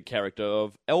is the character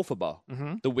of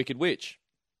Elphaba, the Wicked Witch.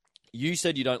 You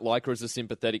said you don't like her as a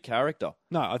sympathetic character.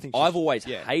 No, I think I've always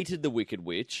hated the Wicked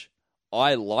Witch.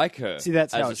 I like her. See,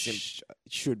 that's how it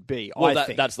should be. Well,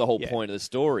 that's the whole point of the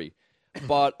story.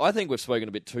 But I think we've spoken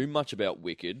a bit too much about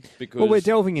Wicked because we're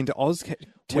delving into Oz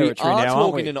territory now, aren't we? We are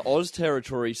talking into Oz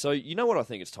territory. So you know what I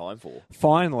think it's time for?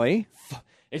 Finally,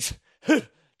 it's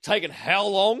taken how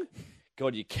long?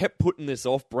 God, you kept putting this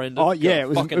off, Brendan. Oh yeah, it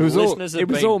was all me. It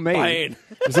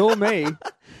was all me.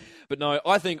 But no,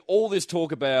 I think all this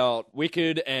talk about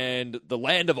Wicked and the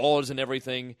Land of Oz and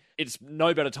everything, it's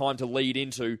no better time to lead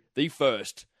into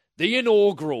the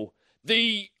inaugural,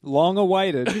 the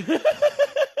long-awaited,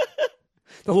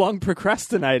 the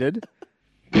long-procrastinated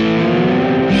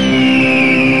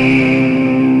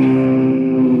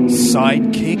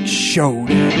Sidekick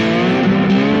Showdown.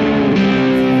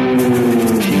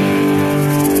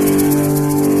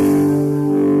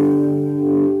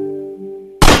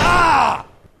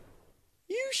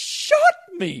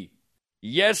 Me.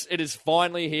 Yes, it is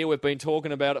finally here. We've been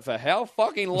talking about it for how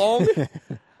fucking long?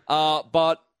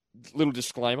 But little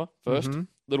disclaimer first.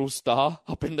 Little star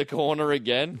up in the corner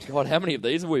again. God, how many of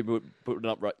these have we put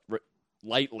up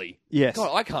lately? Yes.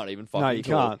 God, I can't even fucking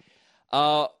can't.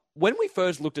 When we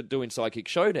first looked at doing Sidekick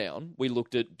Showdown, we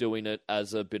looked at doing it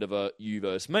as a bit of a you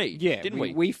versus me, didn't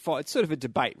we? We fight. It's sort of a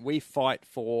debate. We fight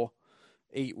for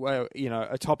a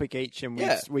topic each, and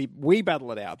we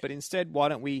battle it out. But instead, why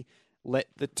don't we let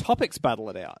the topics battle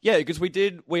it out? Yeah, because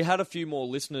we had a few more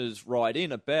listeners write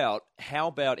in about how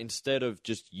about instead of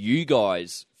just you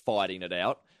guys fighting it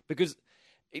out, because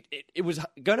it was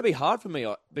going to be hard for me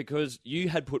because you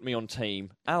had put me on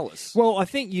Team Alice. Well, I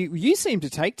think you seem to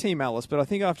take Team Alice, but I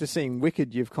think after seeing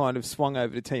Wicked, you've kind of swung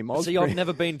over to Team Osprey. See, I've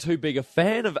never been too big a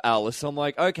fan of Alice. So I'm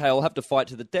like, okay, I'll have to fight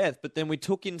to the death. But then we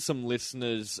took in some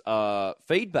listeners'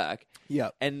 feedback,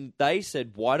 and they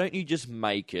said, why don't you just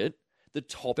make it the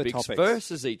topics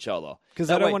versus each other? Because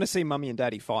I don't want to see Mummy and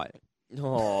Daddy fight.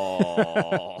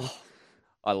 Oh,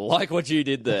 I like what you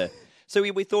did there. So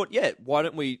we thought, why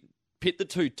don't we pit the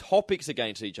two topics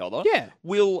against each other? Yeah.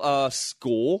 We'll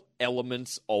score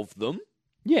elements of them.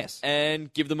 Yes.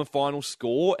 And give them a final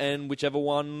score, and whichever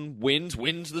one wins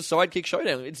the Sidekick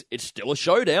Showdown. It's still a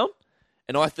showdown,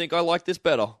 and I think I like this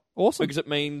better. Awesome. Because it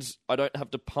means I don't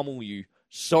have to pummel you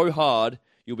so hard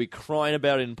you'll be crying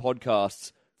about it in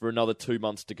podcasts for another 2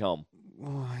 months to come.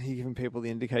 Oh, you're giving people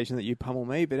the indication that you pummel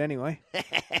me, but anyway.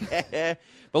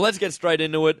 But let's get straight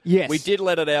into it. Yes. We did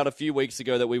let it out a few weeks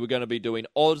ago that we were going to be doing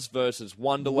Oz versus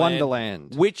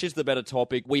Wonderland. Which is the better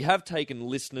topic? We have taken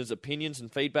listeners' opinions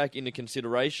and feedback into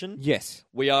consideration. Yes.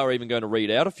 We are even going to read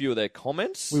out a few of their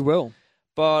comments. We will.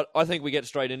 But I think we get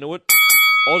straight into it.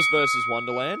 Oz versus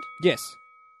Wonderland. Yes.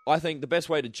 I think the best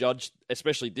way to judge,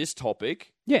 especially this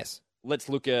topic, yes, let's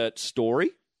look at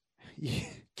story,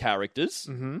 characters,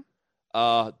 mm-hmm.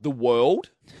 The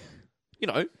world,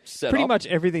 set pretty up. much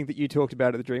everything that you talked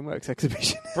about at the DreamWorks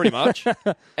exhibition. Pretty much.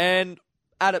 And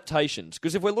adaptations.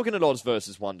 Because if we're looking at Oz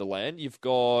versus Wonderland, you've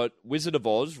got Wizard of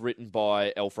Oz, written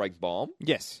by L. Frank Baum.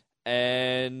 Yes.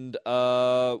 And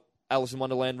Alice in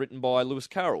Wonderland, written by Lewis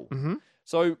Carroll. Mm-hmm.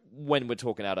 So when we're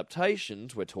talking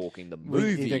adaptations, we're talking the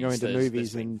movies. They're going to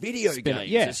movies and video games,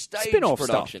 yeah, stage spin-off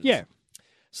productions. Stuff. Yeah.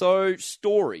 So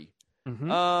story.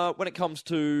 Mm-hmm. When it comes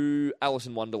to Alice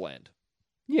in Wonderland,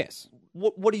 yes.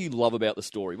 What do you love about the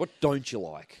story? What don't you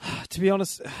like? To be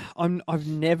honest, I've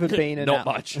never been an not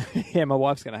much. Yeah, my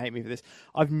wife's going to hate me for this.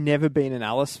 I've never been an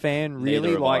Alice fan. Really,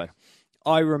 Neither have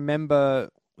I remember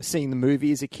seeing the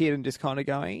movie as a kid and just kind of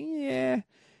going, yeah.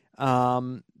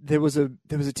 There was a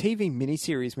TV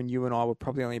miniseries when you and I were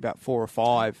probably only about 4 or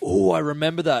 5. Oh, I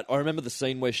remember that. I remember the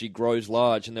scene where she grows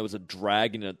large and there was a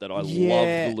dragon in it that I loved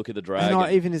the look of the dragon.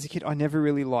 And even as a kid, I never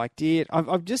really liked it.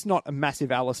 I'm just not a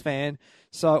massive Alice fan,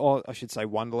 or I should say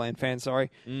Wonderland fan, sorry.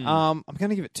 I'm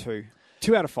going to give it 2.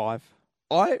 2 out of 5.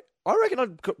 I reckon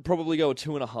I'd probably go a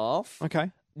 2.5.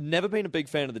 Okay. Never been a big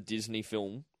fan of the Disney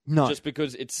film. No. Just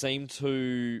because it seemed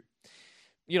to...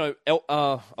 I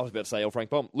was about to say L. Frank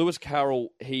Baum. Lewis Carroll,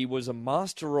 he was a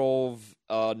master of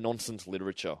nonsense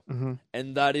literature. Mm-hmm.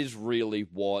 And that is really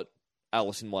what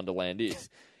Alice in Wonderland is.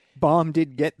 Baum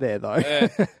did get there, though.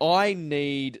 I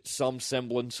need some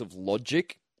semblance of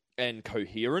logic and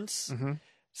coherence. Mm-hmm.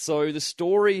 So the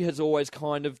story has always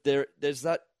kind of... There's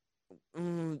that...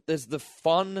 there's the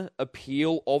fun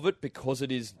appeal of it because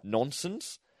it is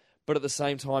nonsense. But at the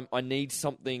same time, I need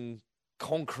something...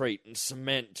 concrete and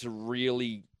cement to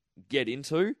really get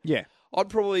into. Yeah. I'd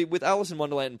probably, with Alice in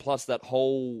Wonderland plus that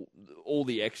all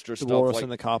the extra stuff. Walrus like,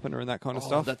 and the Carpenter and that kind of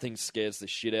stuff. That thing scares the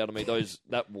shit out of me.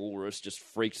 That walrus just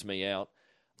freaks me out.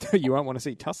 You won't want to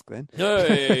see Tusk then. No.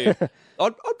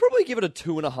 I'd probably give it a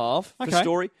 2.5 for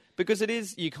story because it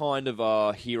is your kind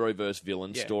of hero versus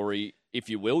villain story, if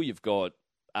you will. You've got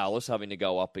Alice having to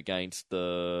go up against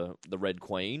the Red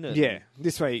Queen. And...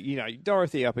 this way,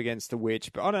 Dorothy up against the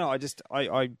witch. But I don't know,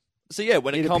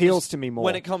 when it appeals to me more.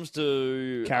 When it comes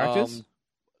to... characters?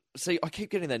 I keep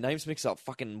getting their names mixed up.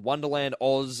 Fucking Wonderland,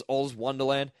 Oz,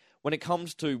 Wonderland. When it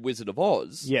comes to Wizard of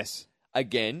Oz... Yes.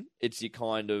 Again, it's your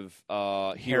kind of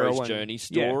hero's journey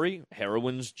story. Yeah.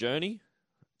 Heroine's journey.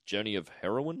 Journey of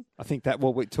heroine. I think that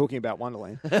what we're talking about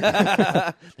Wonderland.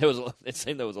 It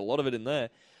seemed there was a lot of it in there.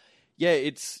 Yeah,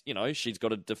 it's, she's got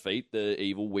to defeat the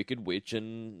evil, wicked witch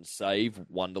and save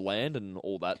Wonderland and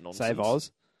all that nonsense. Save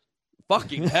Oz.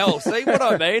 Fucking hell. See what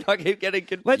I mean? I keep getting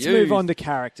confused. Let's move on to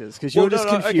characters, because you're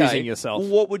confusing yourself.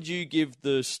 What would you give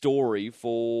the story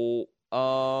for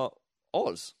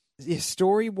Oz? Yeah,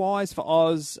 story-wise for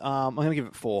Oz, I'm going to give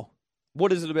it 4.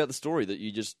 What is it about the story that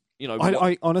you just,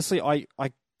 I honestly, I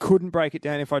couldn't break it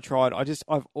down if I tried.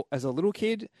 I've as a little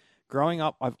kid, growing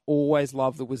up, I've always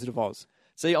loved The Wizard of Oz.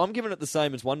 See, I'm giving it the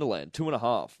same as Wonderland,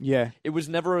 2.5. Yeah. It was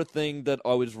never a thing that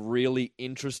I was really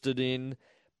interested in,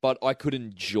 but I could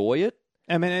enjoy it.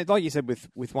 I mean, like you said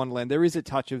with Wonderland, there is a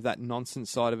touch of that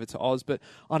nonsense side of it to Oz, but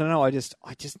I don't know. I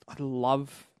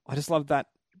love that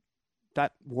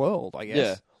world, I guess.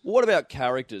 Yeah. Well, what about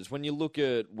characters? When you look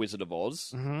at Wizard of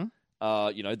Oz,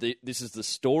 this is the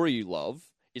story you love.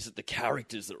 Is it the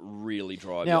characters that really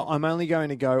drive you? Now, I'm only going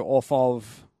to go off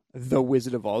of The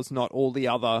Wizard of Oz, not all the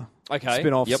other Okay.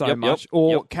 spin-offs Yep, so yep, much, yep,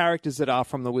 or yep. characters that are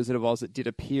from The Wizard of Oz that did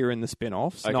appear in the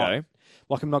spin-offs. Okay.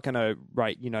 I'm not going to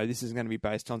rate, this is going to be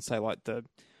based on, say, like the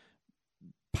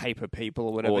paper people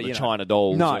or whatever. Or the China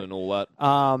dolls No. and all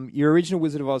that. Your original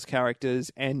Wizard of Oz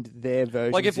characters and their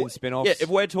versions Like in spin-offs. Yeah, if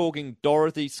we're talking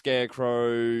Dorothy,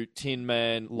 Scarecrow, Tin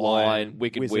Man, Lion,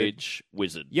 Wicked Wizard. Witch,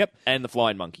 Wizard. Yep. And the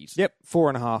Flying Monkeys. Yep,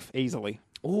 4.5, easily.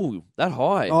 Ooh, that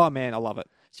high. Oh, man, I love it.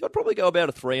 So I'd probably go about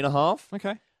a 3.5.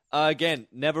 Okay. Again,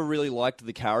 never really liked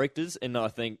the characters, and I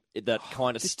think that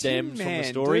kind of stems Tin from Man, the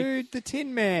story. Dude, the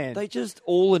Tin Man. They just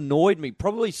all annoyed me.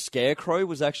 Probably Scarecrow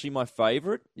was actually my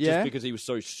favourite, Yeah. just because he was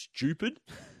so stupid.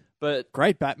 But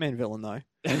Great Batman villain, though.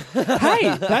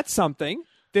 Hey, that's something.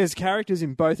 There's characters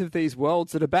in both of these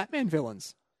worlds that are Batman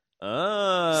villains.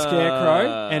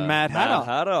 Scarecrow and Mad Hatter.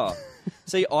 Hatter.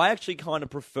 See, I actually kind of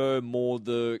prefer more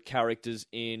the characters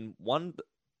in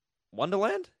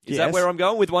Wonderland? Is that Yes. where I'm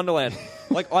going with Wonderland?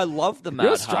 Like, I love the Mad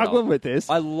You're Hatter. struggling with this.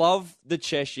 I love the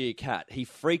Cheshire Cat. He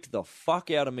freaked the fuck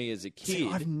out of me as a kid. See,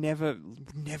 I've never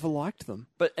liked them.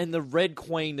 And the Red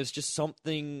Queen is just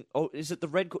something. Oh, is it the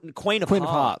Red Queen? Queen of Queen of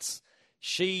Hearts. Hearts.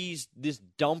 She's this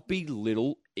dumpy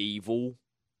little evil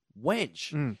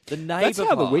wench. The Knave That's of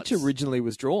how The Hearts. Witch originally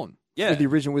was drawn. Yeah. For the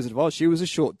original Wizard of Oz. She was a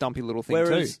short, dumpy little thing,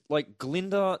 Whereas, too. like,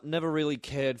 Glinda never really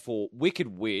cared for Wicked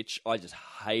Witch. I just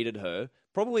hated her.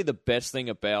 Probably the best thing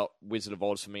about Wizard of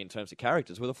Oz for me in terms of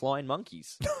characters were the flying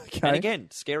monkeys. Okay. And again,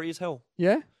 scary as hell.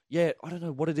 Yeah? Yeah, I don't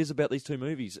know what it is about these two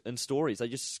movies and stories. They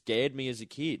just scared me as a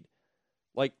kid.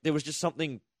 Like, there was just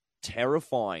something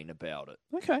terrifying about it.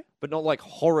 Okay. But not like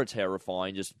horror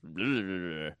terrifying, just...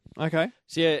 Okay.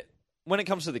 So yeah, when it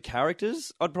comes to the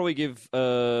characters, I'd probably give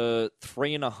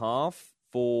 3.5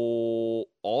 for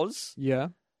Oz. Yeah.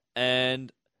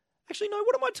 And actually, no,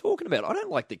 what am I talking about? I don't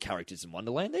like the characters in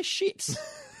Wonderland. They're shits.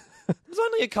 There's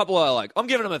only a couple I like. I'm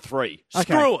giving them a 3. Okay.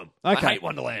 Screw them. Okay. I hate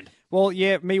Wonderland. Well,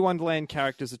 yeah, Me Wonderland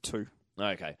characters are 2.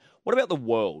 Okay. What about the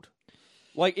world?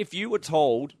 Like, if you were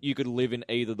told you could live in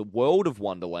either the world of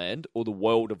Wonderland or the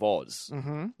world of Oz,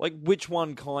 like, which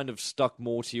one kind of stuck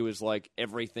more to you as, like,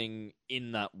 everything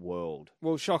in that world?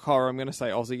 Well, shock horror, I'm going to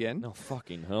say Oz again. Oh,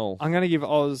 fucking hell. I'm going to give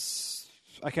Oz...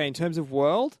 Okay, in terms of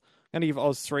world, I'm going to give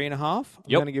Oz 3.5. I'm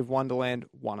Yep. going to give Wonderland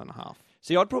 1.5.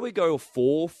 See, I'd probably go a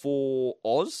 4 for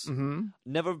Oz.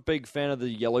 Never a big fan of the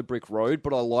Yellow Brick Road,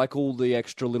 but I like all the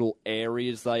extra little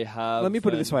areas they have. Let me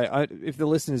put it and- this way. If the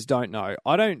listeners don't know,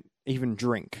 I don't even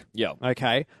drink. Yeah.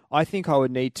 Okay? I think I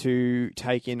would need to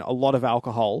take in a lot of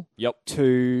alcohol Yep.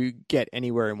 to get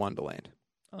anywhere in Wonderland.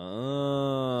 Too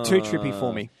trippy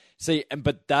for me. See,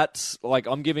 but that's like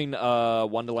I'm giving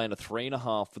Wonderland a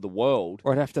 3.5 for the world.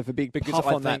 Or I'd have to have a big Because puff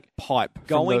I on that think pipe from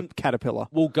going- the caterpillar.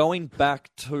 Well, going back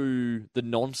to the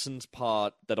nonsense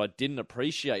part that I didn't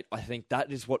appreciate, I think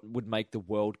that is what would make the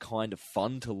world kind of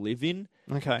fun to live in.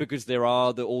 Okay. Because there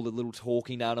are all the little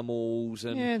talking animals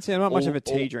and Yeah, see, I'm not much of a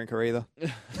tea all- drinker either.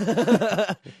 Yeah,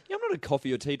 I'm not a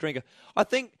coffee or tea drinker. I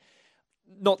think,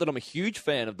 not that I'm a huge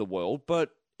fan of the world, but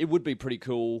it would be pretty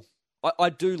cool. I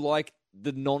do like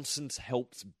the nonsense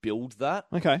helps build that.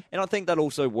 Okay. And I think that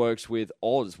also works with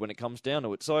Oz when it comes down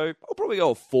to it. So I'll probably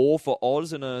go a 4 for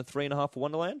Oz and a 3.5 for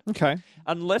Wonderland. Okay.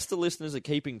 Unless the listeners are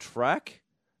keeping track,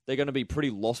 they're going to be pretty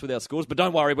lost with our scores. But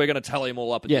don't worry, we're going to tally them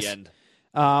all up at Yes. the end.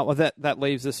 Well, that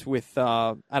leaves us with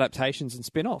adaptations and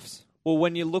spin-offs. Well,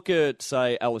 when you look at,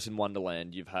 say, Alice in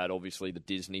Wonderland, you've had obviously the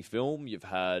Disney film, you've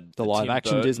had The Tim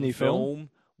live-action Burton Disney film.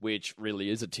 which really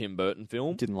is a Tim Burton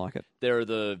film. Didn't like it. There are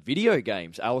the video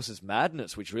games, Alice's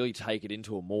Madness, which really take it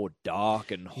into a more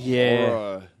dark and Yeah.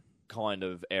 horror kind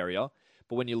of area.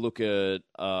 But when you look at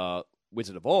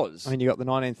Wizard of Oz, I mean, you got the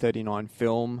 1939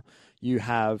 film. You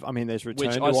have, there's Return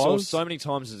which to I Oz. saw so many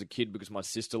times as a kid because my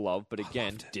sister loved, but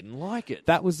again, didn't like it.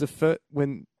 That was the first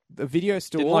when the video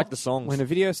store Didn't like the songs. When a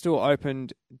video store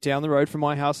opened down the road from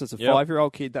my house as a Yep.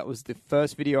 5-year-old kid, that was the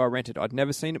first video I rented. I'd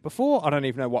never seen it before. I don't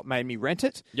even know what made me rent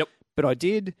it. Yep. But I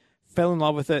did. Fell in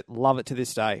love with it. Love it to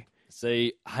this day.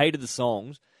 See, hated the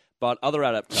songs, but other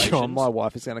adaptations. Oh, my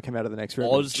wife is going to come out of the next room.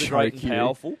 Oz and the Great choke and you.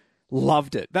 Powerful.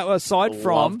 Loved it. That was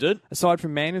Loved it. aside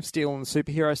from Man of Steel and the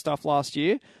superhero stuff last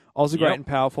year. Oz the Great Yep. and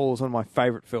Powerful was one of my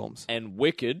favourite films. And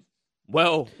Wicked.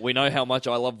 Well, we know how much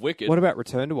I love Wicked. What about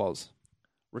Return to Oz?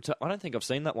 I don't think I've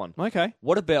seen that one. Okay.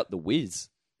 What about The Wiz?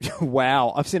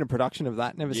 Wow, I've seen a production of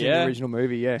that. Never seen Yeah. the original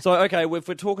movie. Yeah. So, okay, if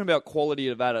we're talking about quality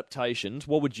of adaptations,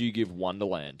 what would you give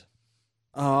Wonderland?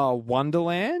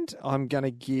 Wonderland, I'm going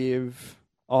to give...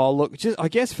 Oh, look, just I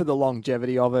guess for the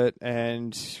longevity of it,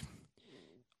 and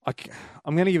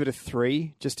I'm going to give it a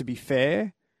 3, just to be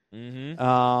fair.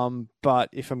 Mm-hmm. But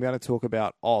if I'm going to talk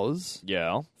about Oz,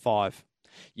 Yeah. 5.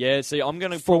 Yeah, see, I'm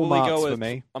going to Full probably marks go for with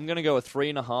me. I'm going to go a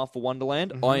 3.5 for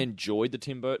Wonderland. I enjoyed the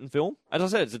Tim Burton film. As I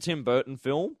said, it's a Tim Burton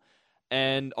film,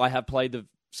 and I have played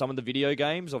some of the video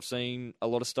games. I've seen a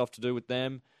lot of stuff to do with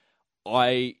them.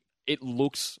 It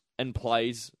looks and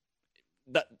plays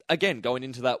that again, going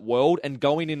into that world and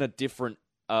going in a different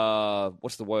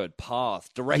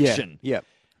path, direction. Yeah.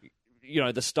 You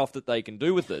know, the stuff that they can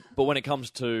do with it. But when it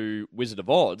comes to Wizard of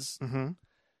Oz,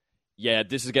 yeah,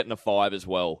 this is getting a 5 as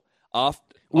well.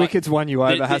 Wicked's won you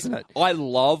over, hasn't it? I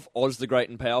love Oz the Great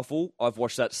and Powerful. I've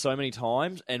watched that so many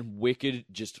times, and Wicked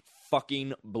just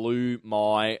fucking blew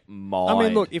my mind. I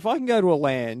mean, look, if I can go to a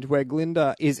land where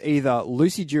Glinda is either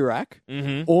Lucy Durack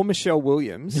or Michelle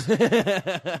Williams,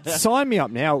 sign me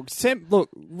up now. Look,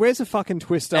 where's a fucking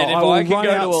Twister? And if I will I can run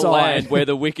go outside. to a land where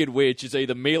the Wicked Witch is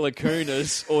either Mila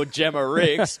Kunis or Gemma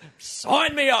Riggs,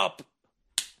 sign me up!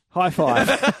 High five.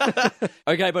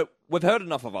 Okay, but we've heard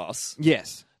enough of us.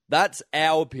 Yes. That's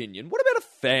our opinion. What about a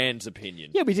fan's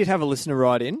opinion? Yeah, we did have a listener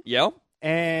write in. Yeah?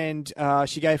 And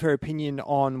she gave her opinion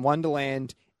on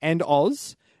Wonderland and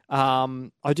Oz.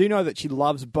 I do know that she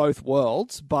loves both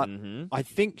worlds, but I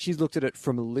think she's looked at it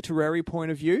from a literary point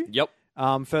of view. Yep.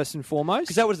 First and foremost.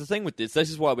 Because that was the thing with this. This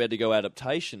is why we had to go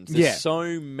adaptations. There's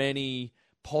so many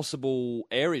possible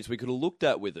areas we could have looked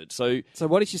at with it. So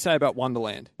what did she say about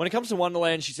Wonderland? when it comes to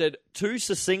Wonderland, she said, 2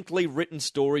 succinctly written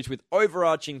stories with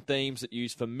overarching themes that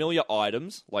use familiar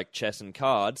items, like chess and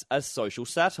cards, as social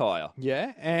satire.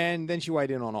 Yeah, and then she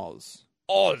weighed in on Oz.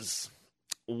 Oz.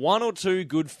 1 or 2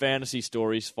 good fantasy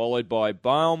stories, followed by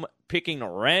Baum picking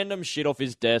random shit off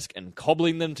his desk and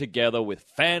cobbling them together with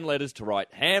fan letters to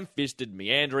write ham-fisted,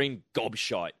 meandering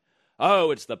gobshite. Oh,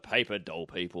 it's the paper doll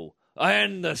people.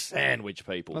 And the sandwich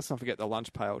people. Let's not forget the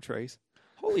lunch pail trees.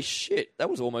 Holy shit, that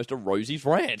was almost a Rosie's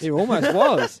rant. It almost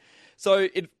was. So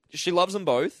she loves them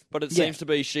both, but it seems to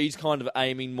be she's kind of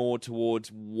aiming more towards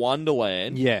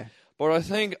Wonderland. Yeah. But I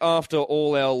think after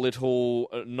all our little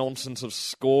nonsense of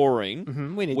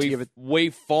scoring, We need to give it... we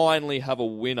finally have a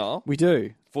winner We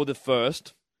do. for the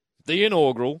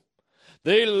inaugural,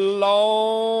 the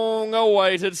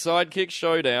long-awaited Sidekick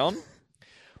Showdown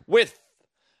with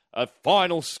a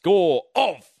final score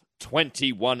of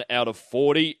 21 out of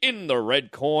 40. In the red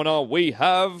corner, we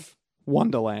have...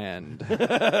 Wonderland.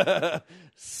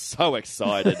 So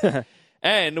excited.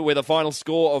 And with a final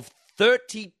score of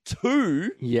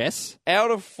 32 Yes. out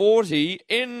of 40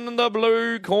 in the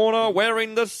blue corner,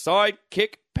 wearing the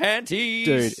Sidekick panties.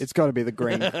 Dude, it's got to be the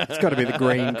green. It's got to be the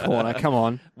green corner. Come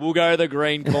on. We'll go the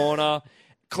green corner.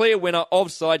 Clear winner of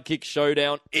Sidekick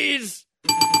Showdown is...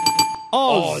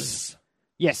 Oz.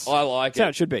 Yes. I like That's how it.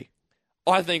 it should be.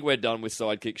 I think we're done with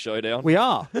Sidekick Showdown. We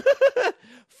are.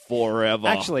 Forever.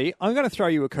 Actually, I'm going to throw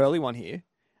you a curly one here.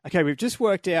 Okay, we've just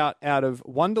worked out of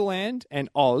Wonderland and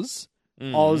Oz.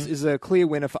 Oz is a clear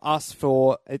winner for us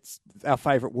for it's our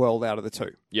favourite world out of the two.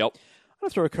 Yep. I'm going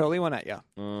to throw a curly one at you.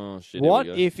 Oh, shit. What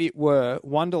here we go. if it were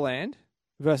Wonderland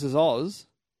versus Oz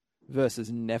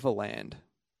versus Neverland?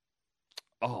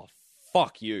 Oh,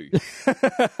 fuck you.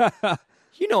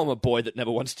 You know I'm a boy that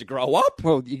never wants to grow up.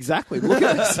 Well, exactly. Look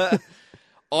at us.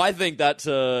 I think that's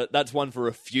one for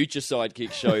a future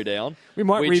Sidekick Showdown. We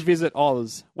might revisit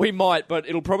Oz. We might, but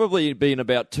it'll probably be in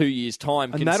about 2 years'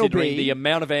 time, And that'll considering be- the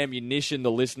amount of ammunition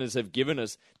the listeners have given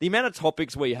us. The amount of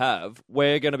topics we have,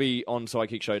 we're going to be on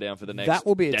Sidekick Showdown for the next That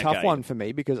will be a tough decade. one for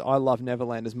me because I love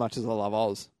Neverland as much as I love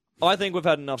Oz. I think we've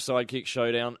had enough Sidekick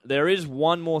Showdown. There is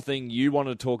one more thing you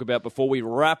wanted to talk about before we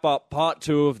wrap up part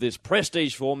 2 of this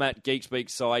prestige format, Geek Speak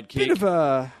Sidekick. Bit of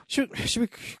a... Should we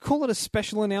call it a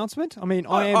special announcement? I mean,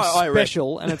 I am I reckon.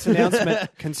 special, and it's an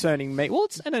announcement concerning me. Well,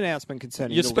 it's an announcement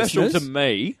concerning You're the special listeners. to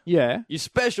me. Yeah. You're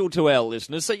special to our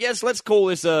listeners. So, yes, let's call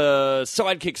this a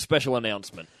Sidekick special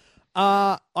announcement.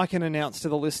 I can announce to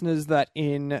the listeners that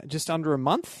in just under a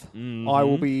month, I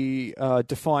will be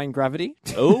defying gravity,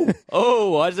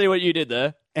 Oh, I see what you did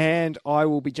there. and I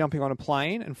will be jumping on a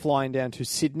plane and flying down to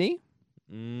Sydney.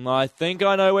 I think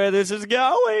I know where this is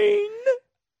going.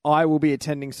 I will be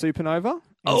attending Supernova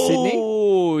in Sydney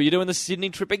Oh, you're doing the Sydney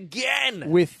trip again.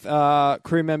 with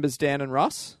crew members Dan and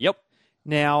Russ. Yep.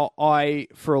 Now, I,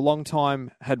 for a long time,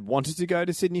 had wanted to go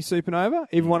to Sydney Supernova.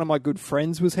 Even one of my good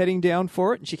friends was heading down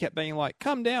for it, and she kept being like,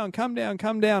 come down, come down,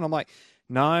 come down. I'm like,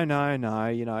 no,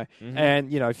 you know.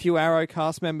 And, you know, a few Arrow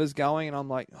cast members going, and I'm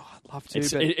like, oh, I'd love to.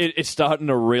 It's starting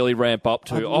to really ramp up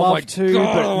to, I'd oh love my to,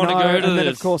 God, but I want to go to and this. then,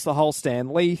 of course, the whole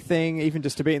Stan Lee thing, even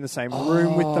just to be in the same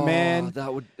room with the man.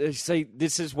 That would see.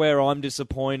 This is where I'm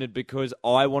disappointed because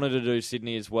I wanted to do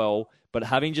Sydney as well, but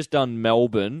having just done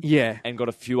Melbourne, and got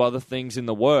a few other things in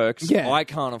the works, I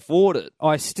can't afford it.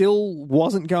 I still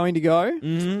wasn't going to go.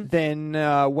 Then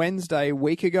Wednesday, a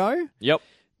week ago,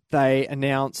 they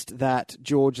announced that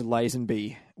George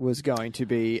Lazenby was going to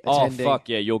be attending. Oh fuck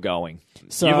yeah, you're going.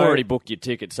 So you've already booked your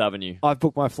tickets, haven't you? I've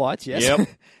booked my flights. Yes. Yep.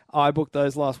 I booked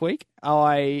those last week.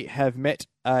 I have met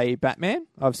a Batman.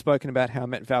 I've spoken about how I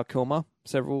met Val Kilmer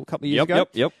couple of years ago.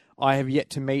 Yep. I have yet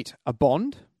to meet a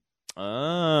Bond.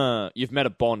 You've met a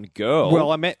Bond girl.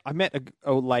 Well, I met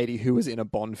a lady who was in a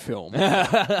Bond film.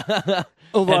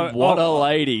 Although, and what a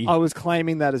lady! I was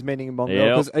claiming that as meeting a Bond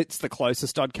girl because it's the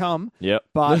closest I'd come. Yep.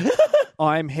 But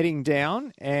I'm heading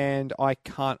down, and I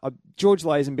can't. George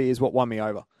Lazenby is what won me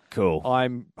over. Cool.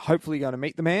 I'm hopefully going to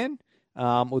meet the man.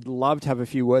 Would love to have a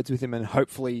few words with him and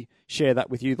hopefully share that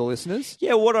with you, the listeners.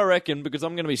 Yeah, what I reckon, because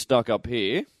I'm going to be stuck up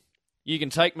here, you can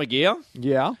take my gear.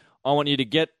 Yeah. I want you to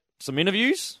get some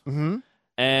interviews, and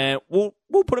we'll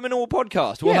put them into a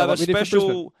podcast. We'll have a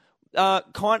special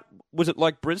was it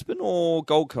like Brisbane or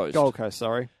Gold Coast? Gold Coast,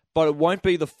 sorry. But it won't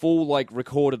be the full like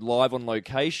recorded live on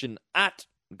location at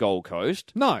Gold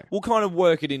Coast. No. We'll kind of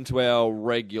work it into our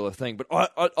regular thing. But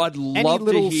I'd love Any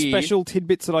little to hear special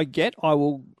tidbits that I get, I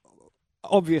will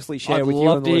obviously share with you. I'd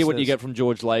love and to the hear what listeners. you get from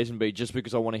George Lazenby, just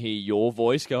because I want to hear your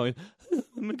voice going, oh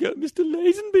my God, Mr.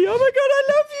 Lazenby, oh my God, I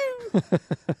love you.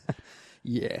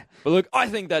 Yeah. But look, I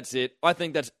think that's it. I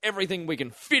think that's everything we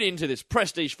can fit into this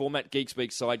prestige format Geek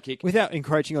Speak Sidekick. Without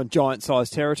encroaching on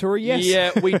giant-sized territory, yes. Yeah,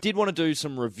 we did want to do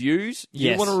some reviews.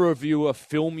 Yes. You want to review a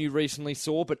film you recently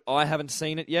saw, but I haven't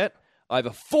seen it yet. I have a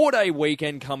 4-day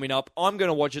weekend coming up. I'm going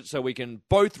to watch it so we can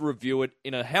both review it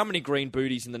in a How Many Green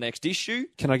Booties in the next issue.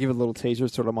 Can I give a little teaser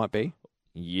as to what it might be?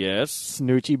 Yes.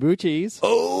 Snoochie Boochies.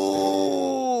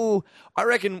 Oh! I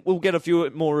reckon we'll get a few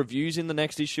more reviews in the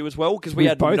next issue as well, because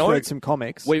We've both read some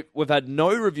comics. We've had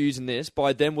no reviews in this.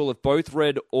 By then, we'll have both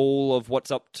read all of what's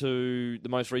up to the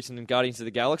most recent in Guardians of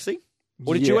the Galaxy.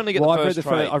 Or did you only get the first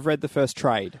trade? I've read the first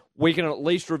trade. We can at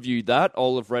least review that.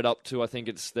 I'll have read up to, I think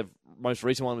it's the most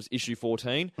recent one was issue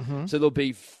 14. So there'll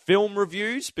be film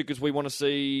reviews because we want to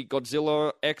see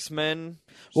Godzilla, X-Men,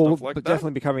 stuff like that.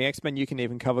 Definitely be covering X-Men. You can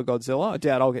even cover Godzilla. I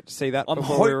doubt I'll get to see that I'm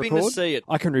before we hoping record. to see it.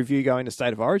 I can review going to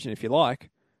State of Origin if you like.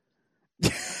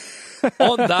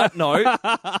 On that note,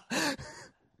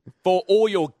 for all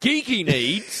your geeky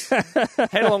needs,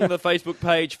 head along to the Facebook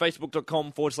page,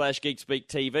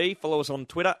 facebook.com/GeekSpeakTV. Follow us on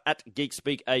Twitter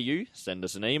 @GeekSpeakAU. Send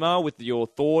us an email with your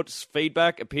thoughts,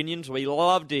 feedback, opinions. We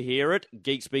love to hear it.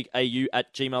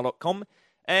 GeekSpeakAU@gmail.com.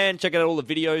 And check out all the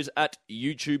videos at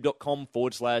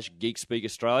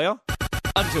youtube.com/GeekSpeakAustralia.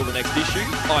 Until the next issue,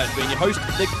 I have been your host,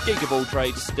 the Geek of All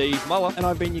Trades, Steve Muller. And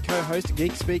I've been your co-host,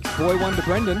 Geek Speaks Boy Wonder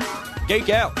Brendan. Geek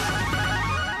out.